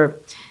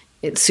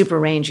super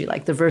rangy.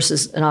 Like the verse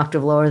is an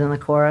octave lower than the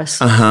chorus.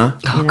 Uh-huh.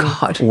 Oh,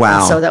 God. Wow.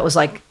 And so that was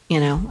like,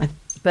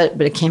 but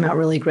it came out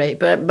really great.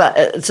 But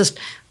it's just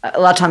a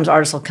lot of times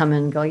artists will come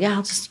in and go, yeah,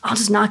 I'll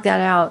just knock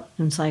that out.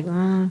 And it's like,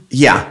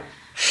 Yeah.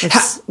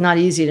 it's not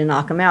easy to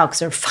knock them out because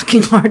they're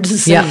fucking hard to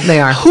sing. Yeah, they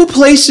are. Who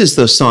places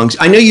those songs?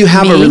 I know you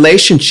have a Me.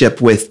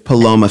 relationship with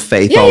Paloma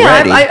Faith Yeah,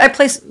 already. I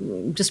place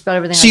just about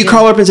everything. So I you do.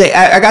 call her up and say,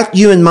 I got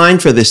you in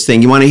mind for this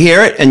thing. You want to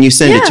hear it? And you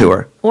send it to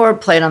her. Or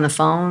play it on the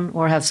phone,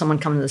 or have someone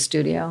come to the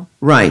studio.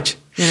 Right.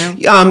 You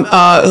Who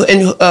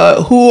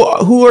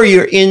are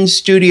your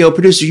in-studio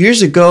producers?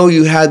 Years ago,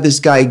 you had this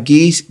guy,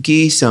 Guy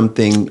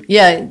something.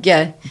 Yeah.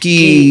 Guy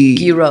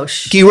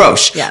Roche. Guy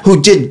Roche, Yeah.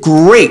 who did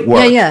great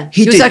work. Yeah.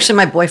 He was actually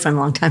my boyfriend a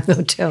long time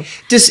ago, too.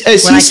 Is When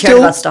he I cared still,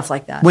 about stuff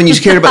like that. When you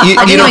cared about... You,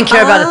 I you didn't even don't,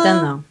 care about it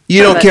then, though.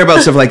 you don't care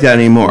about stuff like that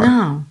anymore?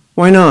 No.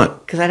 Why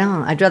not? Because I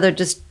don't. I'd rather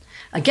just...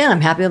 Again,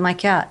 I'm happy with my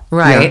cat.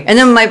 Right. And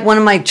then one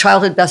of my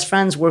childhood best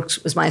friends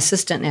was my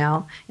assistant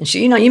now, and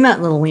she, you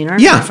met Little Wiener,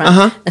 Yeah, my friend,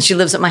 uh-huh. and she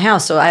lives at my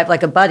house, so I have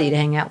like a buddy to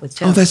hang out with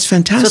too. Oh, that's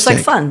fantastic. So it's like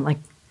fun, like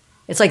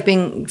it's like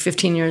being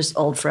 15 years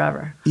old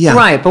forever. Yeah.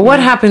 Right, but what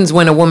happens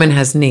when a woman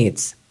has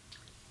needs?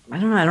 I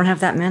don't know. I don't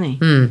have that many.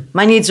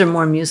 My needs are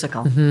more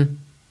musical.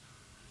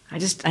 I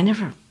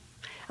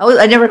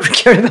never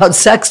cared about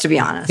sex, to be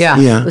honest. Yeah.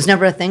 Yeah. It was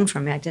never a thing for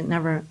me. I didn't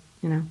never.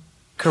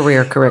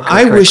 Career.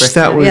 I wish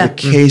that were Yeah. the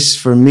case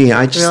for me.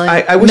 I just, Really?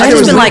 I wish I've there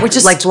just was been like,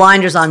 like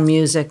blinders on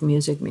music.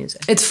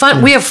 It's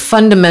fun. We have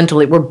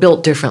we're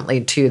built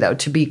differently too, though,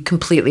 to be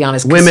completely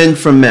honest. 'Cause- women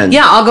from men.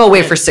 Yeah, I'll go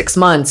away for 6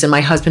 months and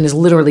my husband is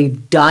literally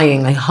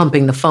dying, like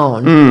humping the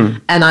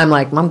phone. And I'm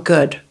like, I'm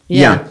good.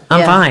 Yeah.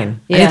 I'm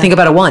fine. I didn't think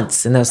about it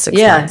once in those 6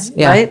 months.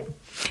 Yeah. Right?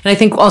 And I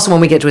think also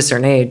when we get to a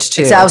certain age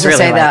too. So I was it's going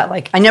to really say that.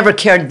 Like, I never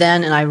cared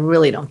then, and I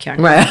really don't care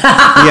now. Right.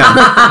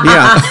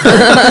 Yeah.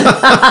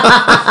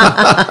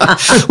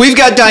 We've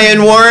got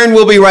Diane Warren.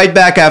 We'll be right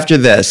back after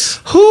this.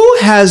 Who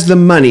has the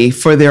money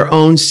for their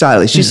own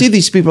stylist? You see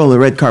these people on the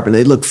red carpet,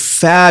 they look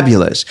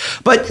fabulous.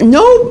 But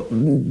no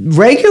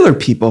regular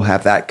people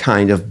have that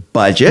kind of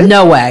budget.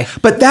 No way.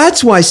 But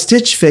that's why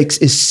Stitch Fix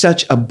is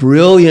such a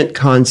brilliant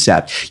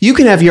concept. You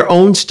can have your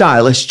own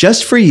stylist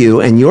just for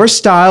you and your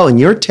style and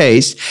your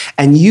taste,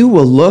 and you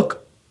will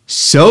look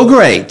So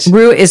great.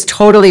 Rue is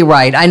totally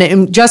right.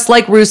 And just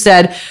like Rue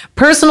said,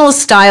 personal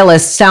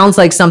stylist sounds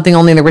like something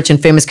only the rich and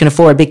famous can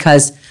afford,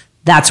 because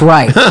that's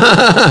right.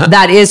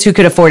 That is who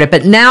could afford it.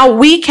 But now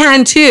we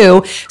can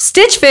too.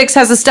 Stitch Fix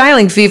has a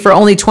styling fee for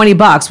only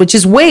 $20, which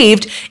is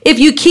waived if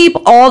you keep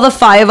all the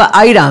 5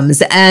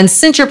 items. And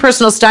since your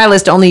personal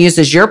stylist only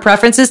uses your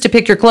preferences to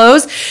pick your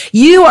clothes,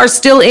 you are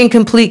still in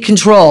complete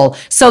control.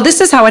 So this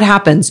is how it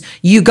happens.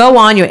 You go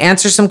on, you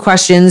answer some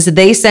questions.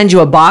 They send you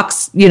a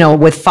box,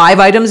 with 5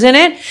 items in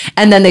it,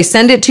 and then they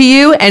send it to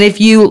you. And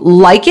if you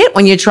like it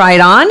when you try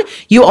it on,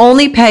 you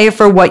only pay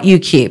for what you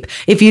keep.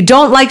 If you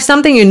don't like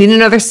something, you need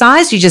another size,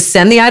 you just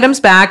send the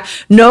items back,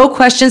 no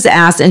questions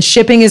asked, and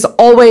shipping is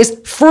always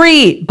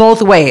free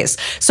both ways.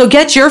 So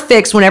get your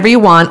fix whenever you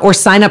want, or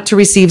sign up to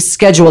receive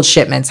scheduled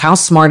shipments. How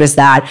smart is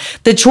that?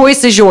 The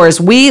choice is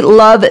yours. We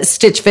love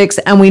Stitch Fix,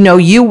 and we know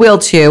you will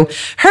too.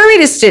 Hurry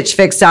to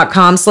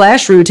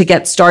stitchfix.com/Rue to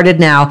get started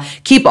now.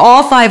 Keep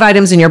all 5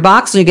 items in your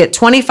box and you get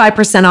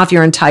 25% off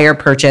your entire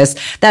purchase.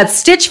 That's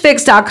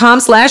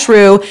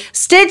stitchfix.com/Rue.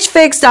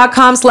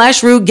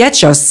 Stitchfix.com/Rue.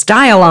 Get your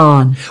style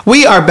on.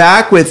 We are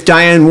back with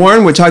Diane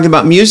Warren. We're talking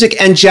about music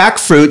and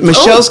jackfruit.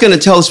 Michelle's going to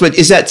tell us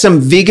is that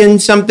some vegan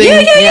something?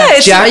 Yeah.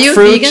 Jackfruit? Are you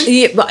vegan?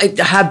 Yeah,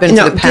 I have been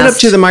for the past. Get up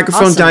to the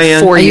microphone, Awesome.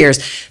 Diane. 4 years.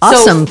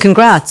 Awesome.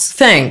 Congrats.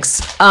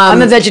 Thanks.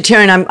 I'm a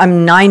vegetarian.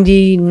 I'm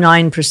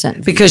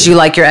 99%. Because you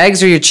like your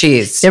eggs or your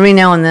cheese? Every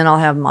now and then I'll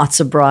have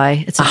matzo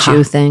brie. It's a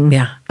Jew thing.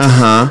 Yeah.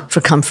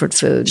 For comfort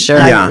food. Sure.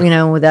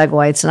 And with egg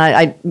whites. And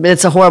I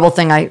it's a horrible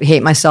thing. I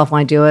hate myself when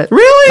I do it.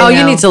 Really? Oh,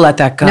 you need to let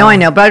that go. No, I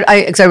know. But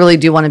because I really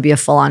do want to be a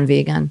full-on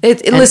vegan.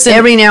 Listen,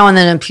 every now and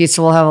then a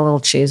pizza will have a little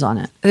cheese on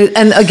it.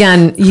 And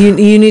again,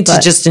 you need to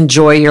just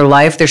enjoy your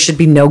life. There should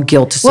be no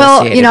guilt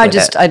associated with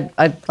it.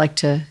 I'd like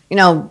to,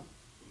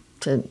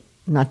 to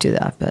not do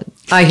that. But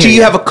Do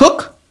you have a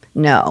cook?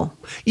 No.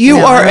 You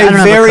are I don't a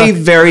have very,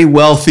 cook. very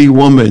wealthy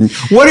woman.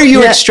 What are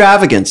your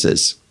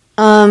extravagances?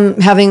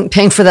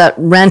 Paying for that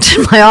rent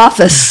in my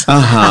office.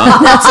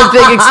 That's a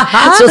big.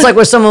 So it's like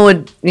where someone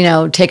would,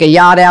 take a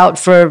yacht out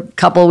for a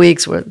couple of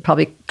weeks, where it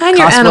probably And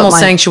your animal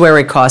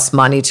sanctuary costs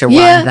money to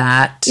run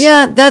that.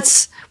 Yeah,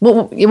 that's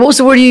what was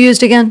the word you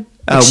used again?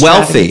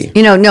 Wealthy.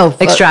 No,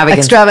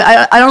 Extravagant.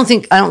 I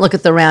don't look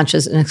at the ranch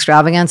as an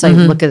extravagance. I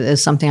look at it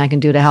as something I can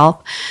do to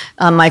help.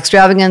 My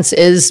extravagance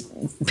is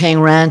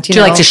paying rent. Do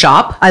you like to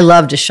shop? I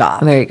love to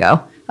shop. There you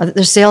go.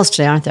 There's sales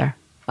today, aren't there?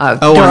 There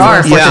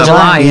are 4th of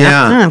July.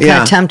 I'm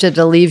kind of tempted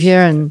to leave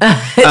here and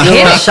Hit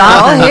it.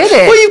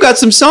 Well, you've got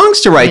some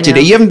songs to write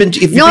today. You haven't been.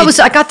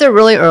 I got there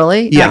really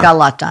early. Yeah. And I got a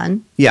lot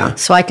done. Yeah.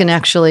 So I can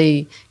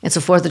actually. It's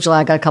the 4th of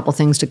July. I got a couple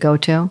things to go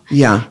to.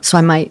 Yeah. So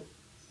I might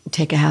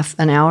take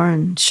an hour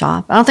and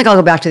shop. I don't think I'll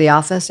go back to the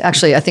office.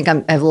 Actually, I think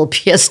I have a little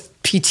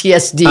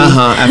PTSD.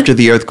 After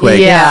the earthquake.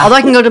 Yeah. Although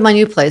I can go to my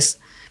new place.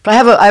 But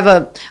I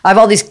have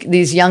all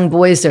these young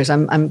boys there.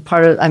 So I'm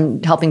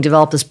helping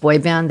develop this boy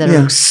band that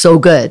are so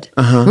good.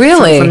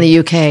 Really? From the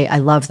UK. I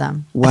love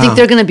them. Wow. I think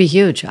they're going to be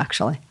huge,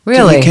 actually.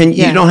 Really?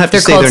 You don't have to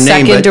They're say called their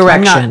name. Second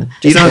Direction.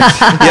 You don't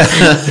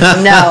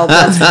have, No,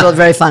 that's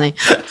very funny.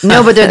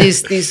 No, but they're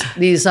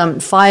these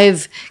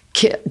 5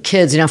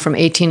 kids, from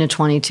 18 to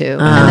 22,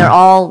 and they're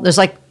all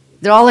like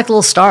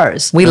little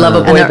stars. We love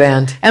a boy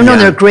band. And no,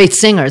 they're great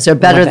singers. They're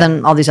better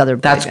than all these other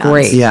boy That's bands.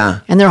 great. Yeah.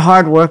 And they're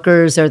hard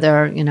workers. They're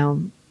there,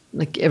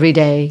 like every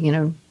day,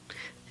 and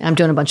I'm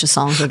doing a bunch of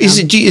songs with them. Is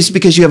it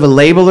because you have a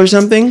label or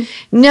something?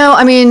 No,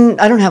 I mean,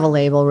 I don't have a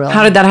label really.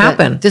 How did that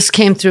happen? This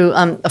came through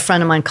a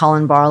friend of mine,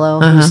 Colin Barlow,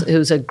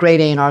 who's a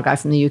great A&R guy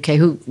from the UK,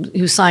 who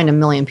signed 1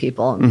 million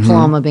people,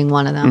 Paloma being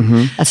one of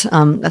them.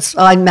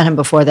 I met him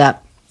before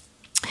that.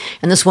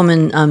 And this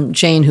woman,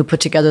 Jane, who put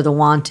together the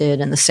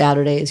Wanted and the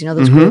Saturdays,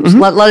 those groups, a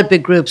lot of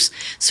big groups.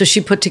 So she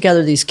put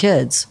together these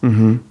kids,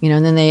 and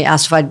then they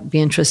asked if I'd be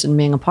interested in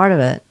being a part of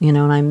it, and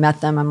I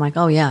met them. I'm like,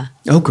 oh yeah.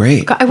 Oh,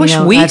 great. I wish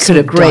we could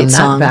have done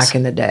that back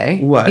in the day.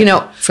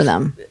 What? For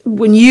them.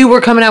 When you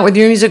were coming out with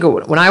your music,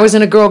 or when I was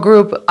in a girl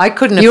group, I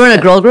couldn't have. You were in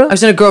a girl group? I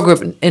was in a girl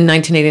group in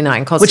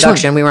 1989 called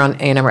Seduction. One? We were on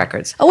A&M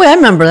Records. Oh, wait, I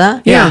remember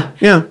that. Yeah.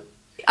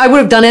 I would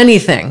have done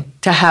anything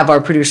to have our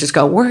producers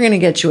go, we're going to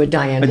get you a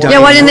Diane. Yeah,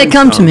 why didn't they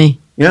come to me?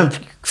 Yeah.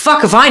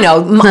 Fuck if I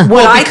know.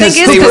 What I think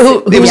is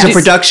it was a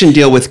production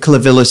deal with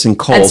Clavillis and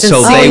Cole,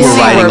 so they were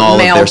writing all of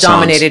their songs.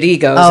 Male-dominated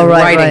egos and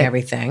writing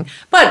everything.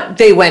 But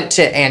they went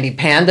to Andy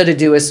Panda to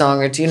do a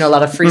song or two, a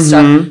lot of free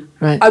stuff.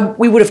 Right.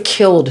 We would have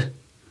killed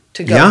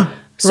to go. Yeah.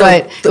 So,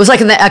 right. It was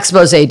like in the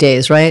Expose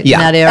days, right? Yeah.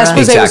 In that era.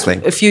 Expose Exactly.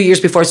 was a few years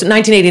before, so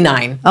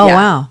 1989. Oh,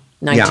 wow.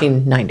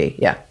 1990,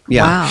 yeah.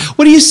 Yeah. Wow.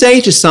 What do you say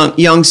to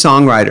young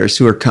songwriters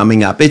who are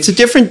coming up? It's a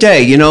different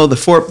day, the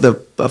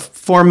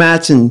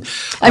formats and.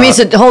 I mean, it's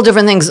a whole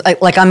different thing.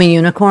 Like I'm a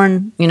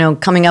unicorn,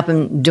 coming up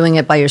and doing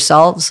it by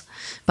yourselves.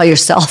 What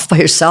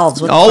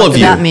All of does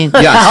you. that mean?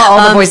 Yeah.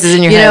 All the voices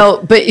in your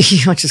head. But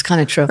which is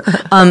kind of true.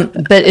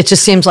 But it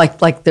just seems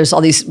like there's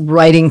all these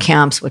writing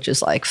camps, which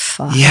is like,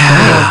 fuck.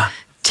 Yeah.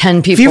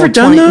 10 people. Have you ever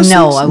done those?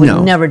 No, things? I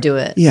would never do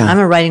it. Yeah. I'm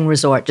a writing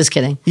resort. Just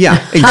kidding. Yeah,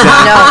 exactly.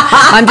 No,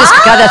 I'm just,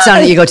 God, that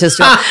sounded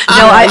egotistical.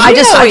 No, I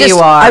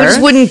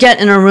just wouldn't get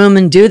in a room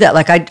and do that.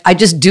 Like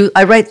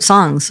I write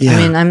songs. Yeah.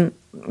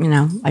 I mean,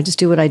 I just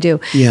do what I do.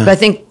 Yeah. But I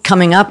think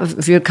coming up,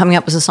 if you're coming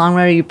up as a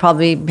songwriter, you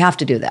probably have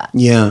to do that.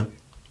 Yeah.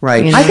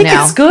 Right. I think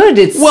it's good.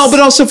 But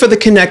also for the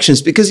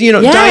connections, because,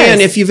 Yes. Diane,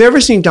 if you've ever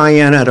seen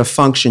Diane at a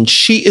function,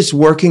 she is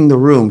working the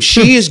room.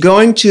 She is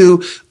going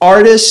to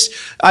artists.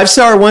 I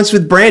saw her once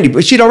with Brandy,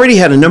 but she'd already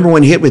had a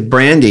 #1 hit with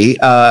Brandy.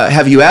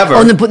 Have you ever? Oh,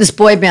 and this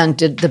boy band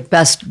did the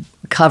best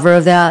cover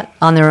of that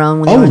on their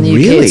own when they were in the UK.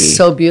 Really? It's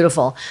so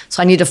beautiful.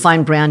 So I need to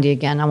find Brandy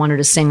again. I want her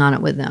to sing on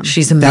it with them.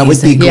 She's amazing. That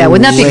would be Yeah,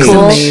 wouldn't that be great.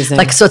 cool? Amazing.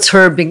 Like, so it's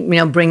her,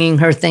 bringing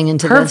her thing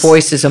into Her this.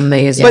 voice is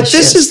amazing. But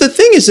this is the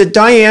thing, is that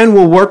Diane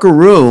will work a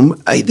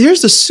room.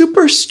 There's a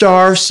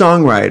superstar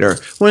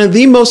songwriter, one of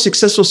the most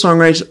successful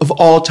songwriters of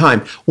all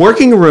time,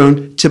 working a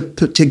room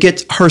to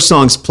get her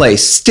songs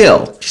placed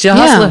still. She's a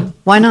hustler.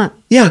 Why not?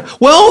 Yeah,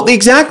 well,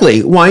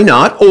 exactly. Why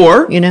not?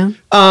 Or,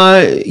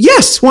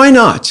 yes, why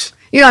not?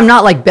 I'm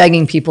not like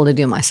begging people to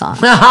do my song.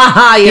 But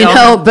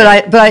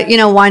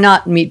why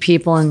not meet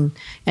people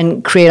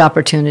and create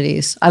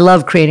opportunities? I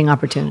love creating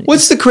opportunities.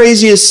 What's the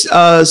craziest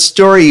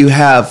story you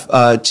have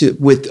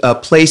with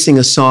placing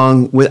a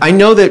song? I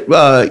know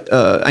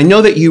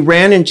that you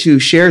ran into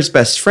Cher's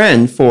best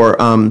friend for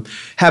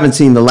Haven't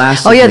Seen the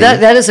Last of Me. Oh yeah,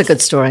 that is a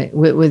good story.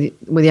 With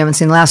You Haven't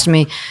Seen the Last of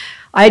Me.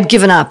 I had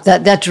given up.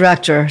 That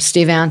director,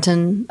 Steve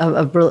Anton,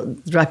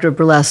 director of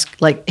Burlesque,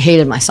 like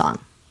hated my song.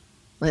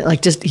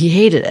 Like just he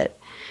hated it.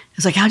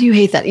 It's like, how do you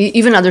hate that?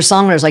 Even other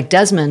songwriters like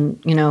Desmond,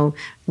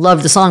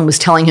 loved the song, was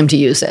telling him to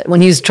use it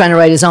when he was trying to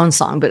write his own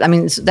song. But I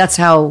mean, that's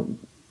how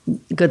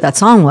good that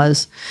song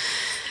was.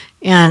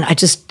 And I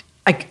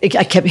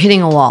kept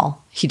hitting a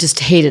wall. He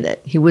just hated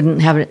it. He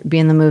wouldn't have it be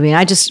in the movie. And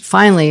I just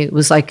finally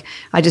was like,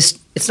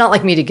 it's not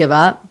like me to give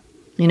up.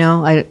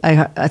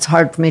 It's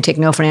hard for me to take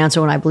no for an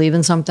answer when I believe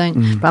in something.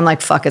 Mm-hmm. But I'm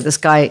like, fuck it. This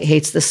guy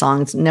hates this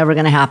song. It's never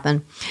going to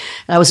happen.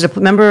 And I was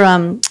remember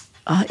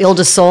Ile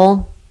de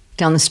Sol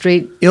down the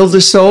street. Ile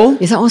de Sol?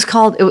 Is that what it's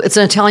called? It's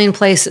an Italian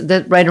place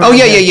that right around. Oh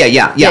yeah.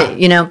 Yeah.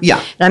 And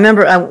I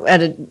remember I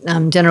had a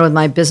dinner with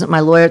my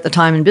lawyer at the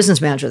time and business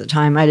manager at the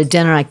time. I had a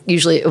dinner. I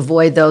usually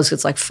avoid those.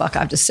 It's like, fuck, I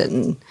have to sit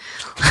and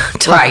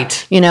talk,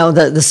 right.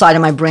 The side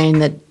of my brain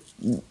that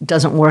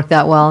doesn't work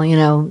that well.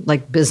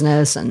 Like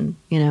business and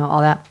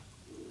all that.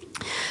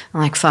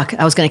 I'm like, fuck,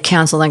 I was going to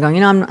cancel. Then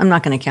going, I'm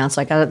not going to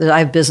cancel. I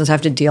have business I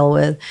have to deal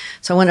with.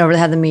 So I went over to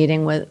have the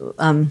meeting with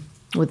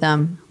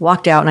them,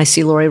 walked out, and I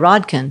see Lori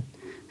Rodkin,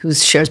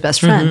 who's Cher's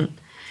best friend. Mm-hmm.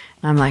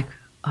 And I'm like,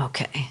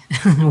 okay.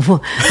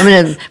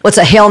 What's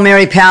a Hail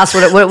Mary pass?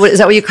 What is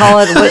that what you call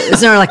it? Isn't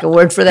there like a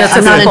word for that?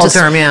 That's a football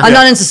term, yeah. I'm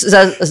not into, is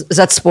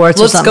that sports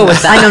Let's or something? go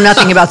with that. I know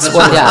nothing about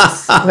sports.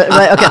 Yes.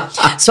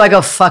 Okay. So I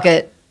go, fuck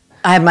it.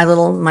 I have my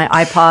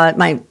iPod,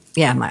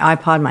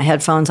 my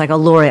headphones. I go,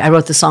 Lori, I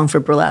wrote the song for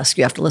Burlesque.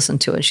 You have to listen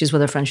to it. She's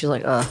with her friend. She's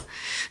like, ugh.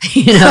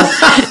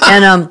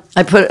 And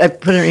I put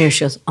it in her ear.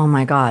 She goes, oh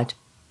my God,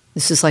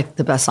 this is like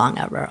the best song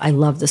ever. I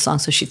love this song.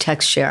 So she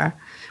texts Cher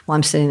while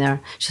I'm sitting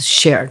there. She says,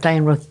 Cher,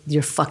 Diane wrote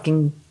your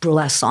fucking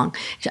Burlesque song.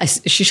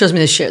 She shows me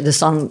the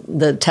song,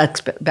 the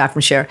text back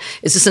from Cher.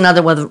 Is this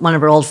another one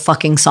of her old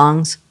fucking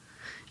songs?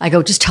 I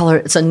go, just tell her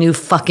it's a new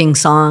fucking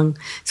song.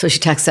 So she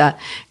texts that.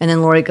 And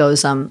then Lori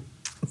goes,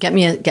 Get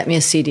me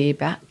a CD.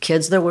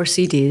 Kids, there were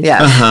CDs.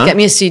 Yeah. Uh-huh. Get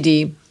me a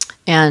CD,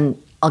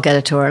 and I'll get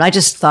it to her. And I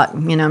just thought,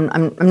 I'm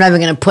not even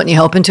going to put any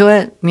hope into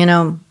it,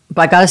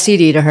 But I got a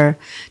CD to her.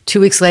 2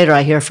 weeks later,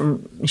 I hear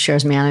from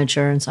Cher's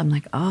manager, and so I'm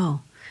like,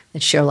 oh,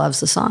 that Cher loves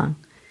the song.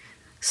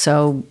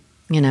 So,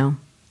 And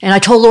I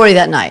told Lori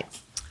that night.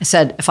 I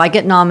said, if I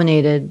get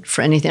nominated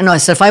for anything, I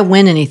said, if I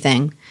win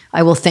anything,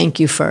 I will thank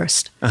you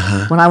first.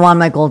 Uh-huh. When I won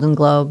my Golden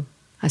Globe,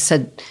 I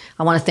said,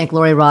 I want to thank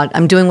Lori Rod.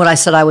 I'm doing what I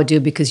said I would do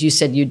because you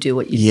said you'd do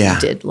what you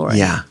did, Lori.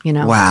 Yeah.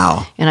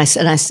 Wow. And I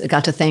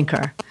got to thank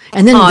her.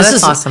 And then this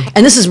is awesome.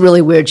 And this is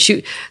really weird.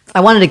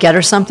 I wanted to get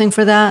her something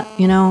for that,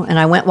 and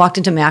I walked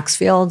into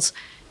Maxfield's,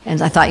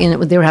 and I thought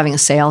they were having a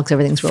sale because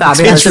everything's really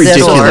fabulous. It's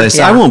ridiculous.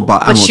 Yeah. I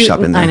won't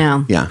shop in there. I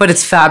know. Yeah. But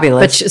it's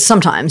fabulous. But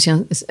sometimes,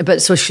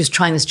 so she was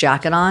trying this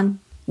jacket on.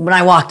 When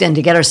I walked in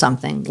to get her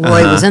something,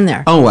 Lori was in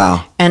there. Oh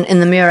wow. And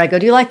in the mirror, I go,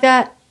 do you like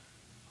that?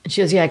 And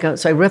she goes, yeah. I go,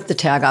 so I ripped the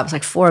tag off. It was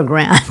like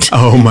 $4,000.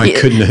 Oh my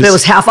goodness! But it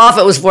was half off.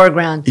 It was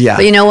 $4,000. Yeah.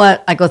 But you know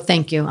what? I go,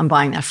 thank you. I'm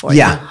buying that for you.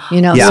 Yeah.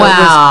 Yeah. Yeah. So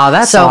wow,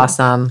 that's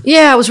awesome.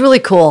 Yeah, it was really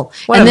cool.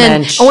 What and a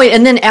then, mensch.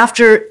 and then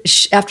after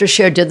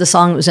Cher did the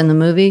song that was in the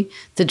movie,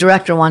 the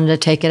director wanted to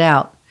take it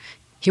out.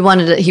 He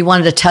wanted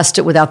to test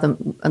it without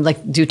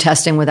do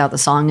testing without the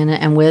song in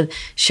it. And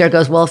Cher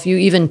goes, well, if you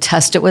even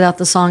test it without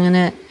the song in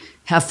it,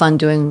 have fun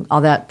doing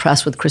all that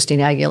press with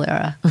Christina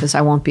Aguilera because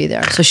I won't be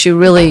there. So she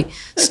really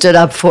stood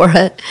up for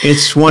it.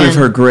 It's one of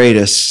her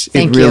greatest.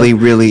 It really,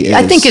 really is.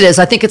 I think it is.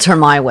 I think it's her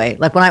my way.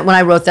 Like when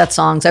I wrote that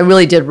songs, I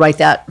really did write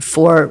that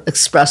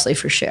expressly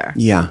for Cher.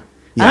 Yeah.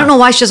 I don't know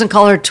why she doesn't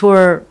call her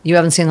tour You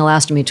Haven't Seen the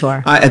Last of Me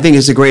tour. I think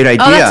it's a great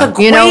idea. Oh, that's a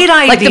great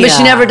idea. But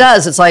she never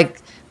does. It's like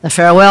The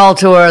farewell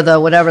tour, the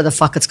whatever the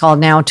fuck it's called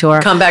now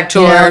tour. Comeback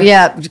tour.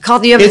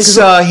 It's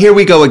Here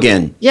We Go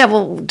Again. Yeah,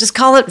 well, just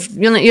call it,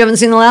 you haven't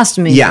seen the last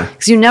of me. Yeah.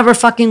 Because you never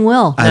fucking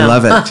will. I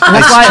love it.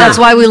 That's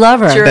why we love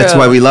her. True. That's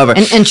why we love her.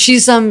 And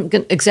she's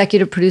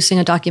executive producing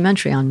a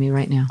documentary on me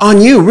right now. On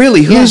you,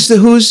 really? Who's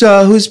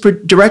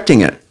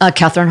directing it?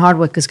 Catherine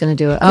Hardwick is going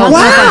to do it. Wow. I'm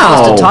not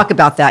supposed to talk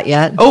about that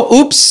yet.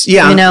 Oh, oops.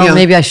 Yeah.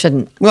 Maybe I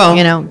shouldn't. Well,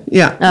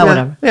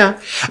 whatever. Yeah.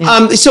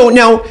 So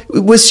now,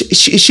 was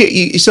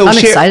she I'm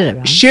excited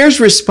about it.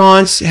 Cher's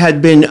response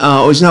had been, it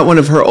was not one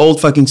of her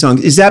old fucking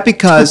songs. Is that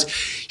because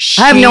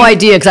I have no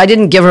idea because I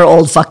didn't give her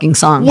old fucking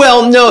songs.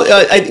 Well, no,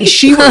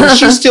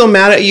 she's still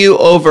mad at you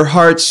over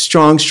Heart's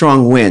Strong,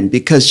 Strong Wind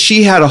because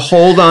she had a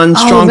hold on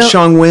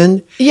Strong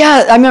Wind.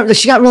 Yeah, I remember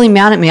she got really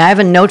mad at me. I have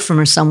a note from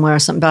her somewhere,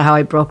 something about how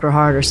I broke her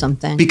heart or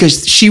something.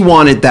 Because she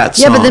wanted that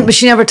song. Yeah, but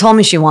she never told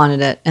me she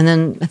wanted it. And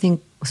then I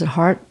think, was it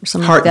Heart?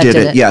 Heart did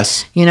it,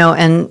 yes.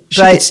 And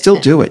she could still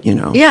do it,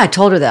 Yeah, I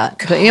told her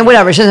that. But,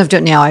 whatever. She doesn't have to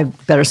do it now. I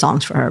have better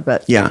songs for her.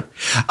 But yeah,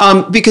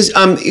 because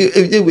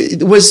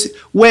it was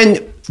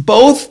when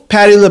both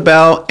Patti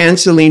LaBelle and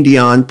Celine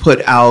Dion put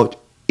out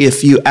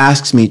 "If You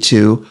Asked Me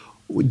To."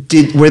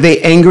 Were they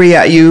angry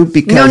at you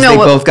because they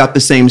both got the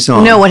same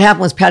song? No, what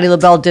happened was Patti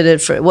LaBelle did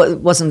it for. It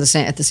wasn't the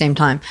same at the same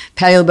time.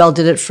 Patti LaBelle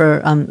did it for.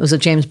 It was a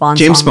James Bond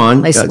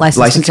song.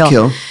 License to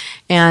Kill.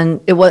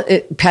 And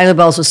Patti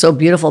LaBelle's was so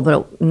beautiful,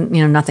 but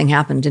nothing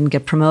happened. Didn't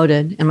get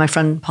promoted. And my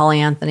friend Polly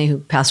Anthony, who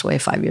passed away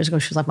 5 years ago,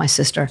 she was like my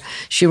sister.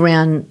 She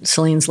ran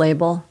Celine's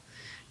label,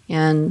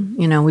 and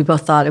we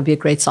both thought it would be a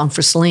great song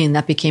for Celine.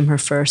 That became her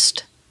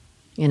first,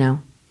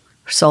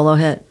 solo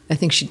hit. I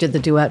think she did the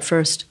duet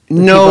first.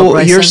 No,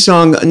 your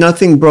song,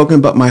 Nothing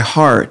Broken But My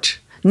Heart.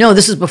 No,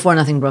 this is before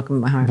Nothing Broken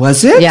But My Heart.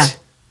 Was it?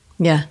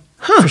 Yeah.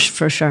 Huh.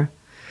 For sure.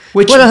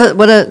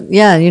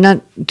 You're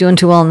not doing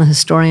too well in the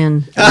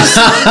historian today.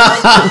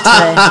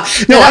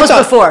 No, that was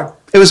before.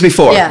 It was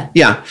before. Yeah.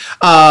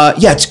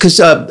 It's because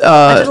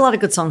I did a lot of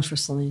good songs for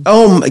Celine.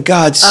 Oh my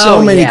God,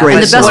 so many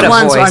great songs. And the best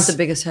ones voice. aren't the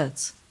biggest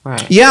hits.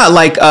 Right. Yeah,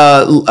 like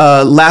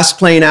Last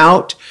Plane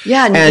Out.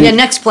 Yeah,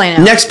 Next Plane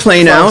Out. Next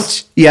Plane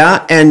Out.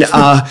 Yeah, and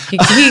he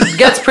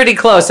gets pretty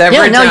close every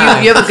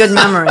time. You have a good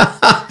memory.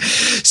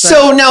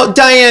 So now,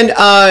 Diane,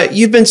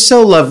 you've been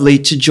so lovely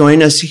to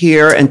join us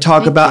here and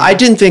talk about. I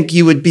didn't think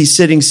you would be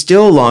sitting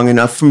still long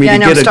enough for me to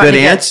get a good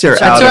answer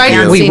out of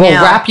you. We will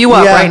wrap you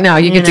up right now.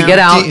 You get to get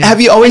out. Have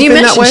you always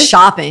been that way?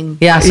 Shopping.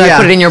 Yeah, so I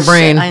put it in your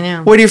brain. I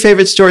know. What are your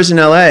favorite stores in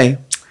LA?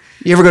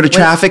 You ever go to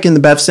Traffic in the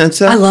Bev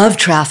Sensa? I love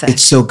Traffic.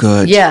 It's so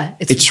good. Yeah,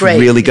 it's great.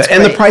 Really good. It's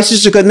and the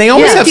prices are good. And they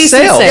always have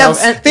sales.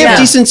 They have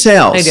decent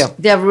sales. They do.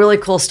 They have really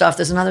cool stuff.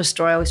 There's another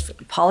store I always,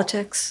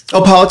 Politics.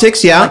 Oh,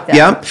 Politics, yeah,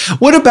 yeah.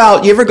 What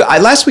about, you ever go,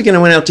 last weekend I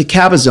went out to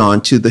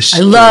Cabazon to the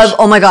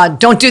oh my God,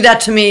 don't do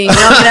that to me. I'm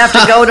going to have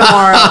to go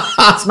tomorrow.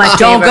 It's my favorite.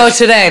 Don't go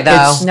today,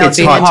 though. It's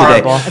hot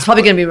horrible today. It's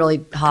probably going to be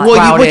really hot.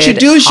 Well, what you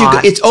do is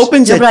it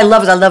opens but I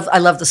love it. I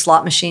love the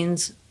slot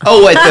machines.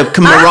 Oh, at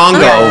the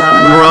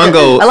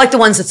Morongo. I like the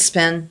ones that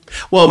spin.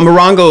 Well,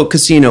 Morongo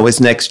Casino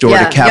is next door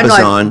to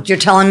Cabazon. You're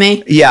telling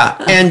me? Yeah,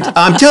 and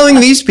I'm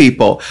telling these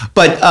people.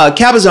 But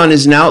Cabazon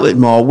is an outlet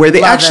mall where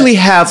they actually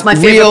have It's my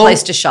favorite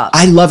place to shop.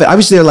 I love it. I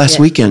was there last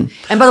weekend.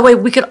 And by the way,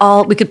 we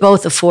could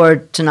both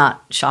afford to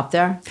not shop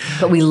there,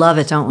 but we love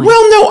it, don't we?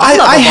 Well, no,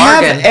 I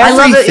have everything. I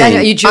love it. I know,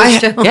 you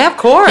Jewish too? Yeah, of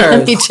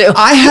course. Me too.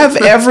 I have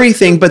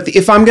everything, but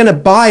if I'm going to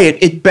buy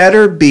it, it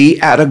better be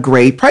at a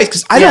great price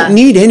because I don't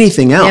need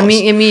anything else.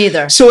 Yeah, me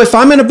either. So if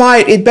I'm going to buy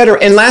it, it better.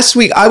 And last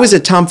week I was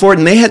at Tom Ford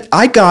and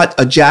I got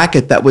a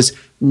jacket that was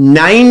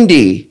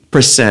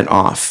 90%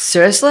 off.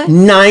 Seriously?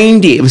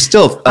 90. It was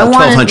still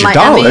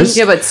 $1,200.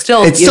 Yeah, but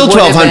still, it's still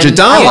 $1,200.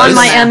 I won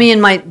my Emmy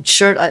and my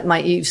shirt,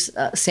 my Yves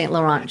Saint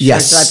Laurent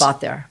shirt that I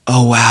bought there.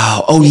 Oh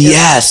wow! Oh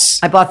yes!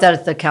 I bought that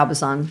at the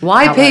Cabazon.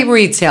 Why pay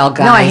retail,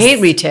 guys? No, I hate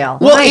retail.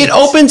 Well, it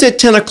opens at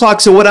 10 o'clock.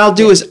 So what I'll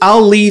do is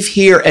I'll leave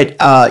here at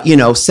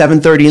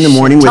 7:30 in the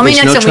morning where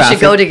there's no traffic. We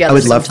should go together. I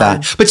would love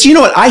that. But you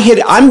know what?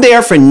 I'm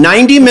there for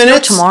 90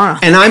 minutes tomorrow,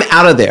 and I'm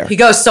out of there. He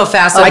goes so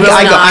fast. I'm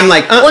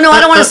like, well, no, I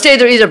don't want to stay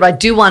there either. But I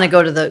do want to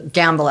go to the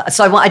gamble.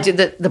 So I do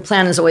the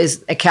plan is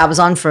always at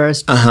Cabazon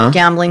first,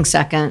 gambling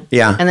second,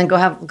 and then go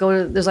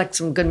to. There's like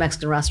some good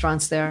Mexican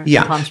restaurants there.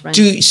 In Palm Springs.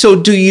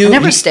 Do you? I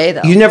never stay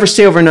though. You never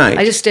stay overnight.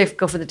 I just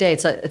go for the day.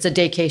 It's a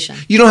daycation.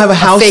 You don't have a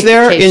house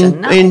there?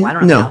 No, I don't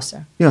have a house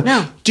there. Yeah.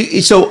 No.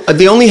 So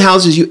the only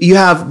houses you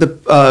have the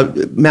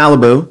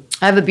Malibu.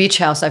 I have a beach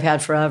house I've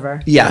had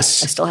forever.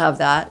 Yes. I still have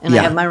that. And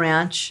I have my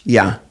ranch.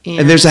 Yeah.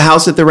 And there's a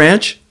house at the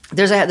ranch?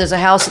 There's a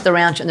house at the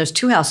ranch, and there's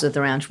two houses at the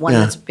ranch. One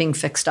that's being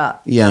fixed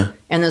up. Yeah.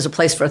 And there's a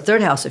place for a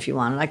third house if you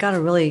want it. I got a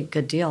really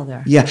good deal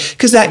there. Yeah.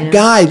 Because that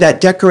guy, that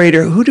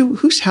decorator,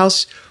 whose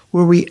house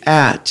were we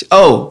at?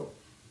 Oh,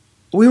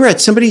 we were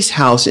at somebody's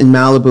house in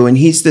Malibu, and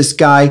he's this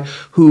guy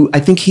who I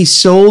think he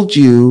sold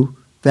you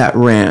that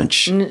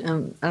ranch. I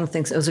don't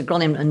think so. It was a girl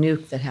named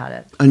Anouk that had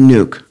it.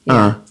 Anouk.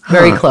 Yeah.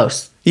 Very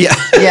close. Yeah.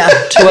 Yeah.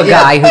 To a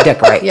guy who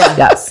decorates. Yeah.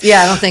 Yes.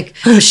 Yeah, I think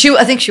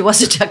she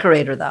was a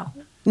decorator though.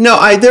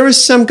 No, there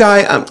was some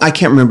guy, I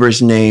can't remember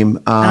his name.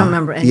 I don't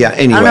remember anything. Yeah,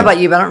 anyway. I don't know about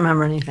you, but I don't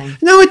remember anything.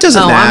 No, it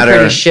doesn't matter. I'm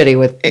pretty shitty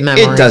with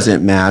memory. It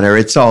doesn't matter.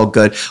 It's all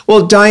good.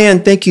 Well,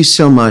 Diane, thank you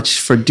so much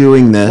for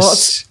doing this. Well,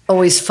 it's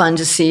always fun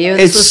to see you.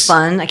 This was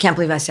fun. I can't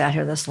believe I sat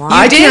here this long.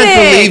 I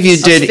can't believe you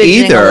did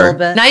either.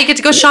 Now you get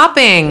to go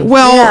shopping.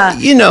 Well,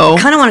 you know.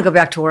 I kind of want to go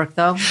back to work,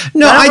 though.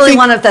 No, I don't really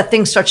want to, if that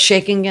thing starts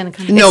shaking again.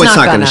 No, it's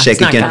not going to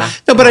shake again.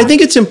 No, but I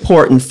think it's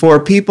important for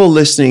people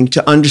listening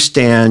to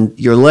understand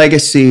your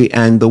legacy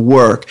and the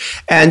work.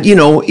 And, you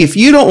know, if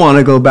you don't want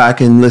to go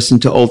back and listen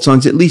to old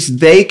songs, at least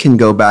they can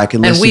go back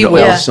and listen to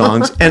old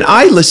songs. And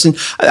I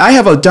I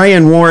have a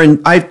Diane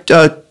Warren,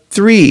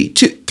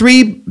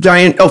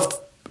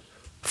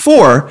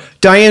 four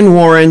Diane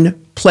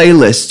Warren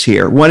playlists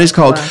here. One is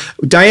called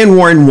Diane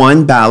Warren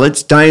 1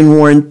 Ballads, Diane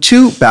Warren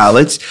 2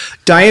 Ballads,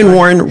 Diane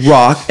Warren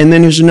Rock, and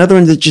then there's another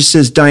one that just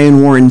says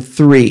Diane Warren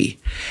 3.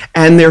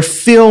 And they're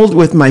filled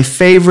with my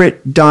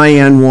favorite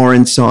Diane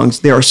Warren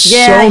songs. There are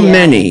so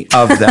many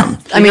of them.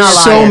 I mean,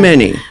 so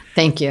many.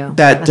 Thank you.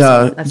 That's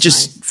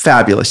just nice.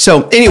 Fabulous.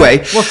 So anyway.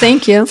 Well,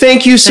 thank you.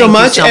 Thank you so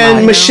much.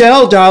 And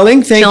Michelle,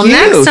 darling, thank you.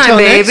 Next time,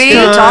 baby.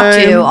 Good to talk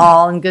to you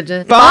all and good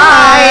to... Bye.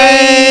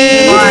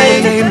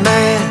 Bye.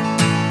 Amen.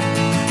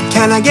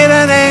 Can I get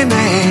an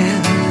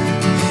amen?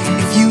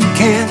 If you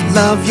can't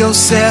love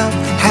yourself,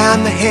 how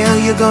in the hell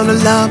you gonna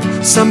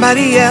love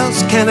somebody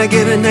else? Can I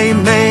get an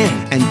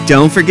amen? And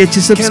don't forget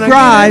to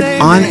subscribe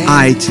on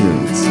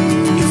iTunes.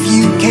 If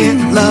you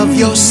can't love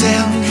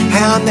yourself,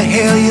 how in the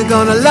hell you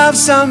gonna love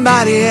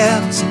somebody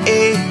else?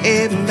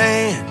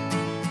 Amen.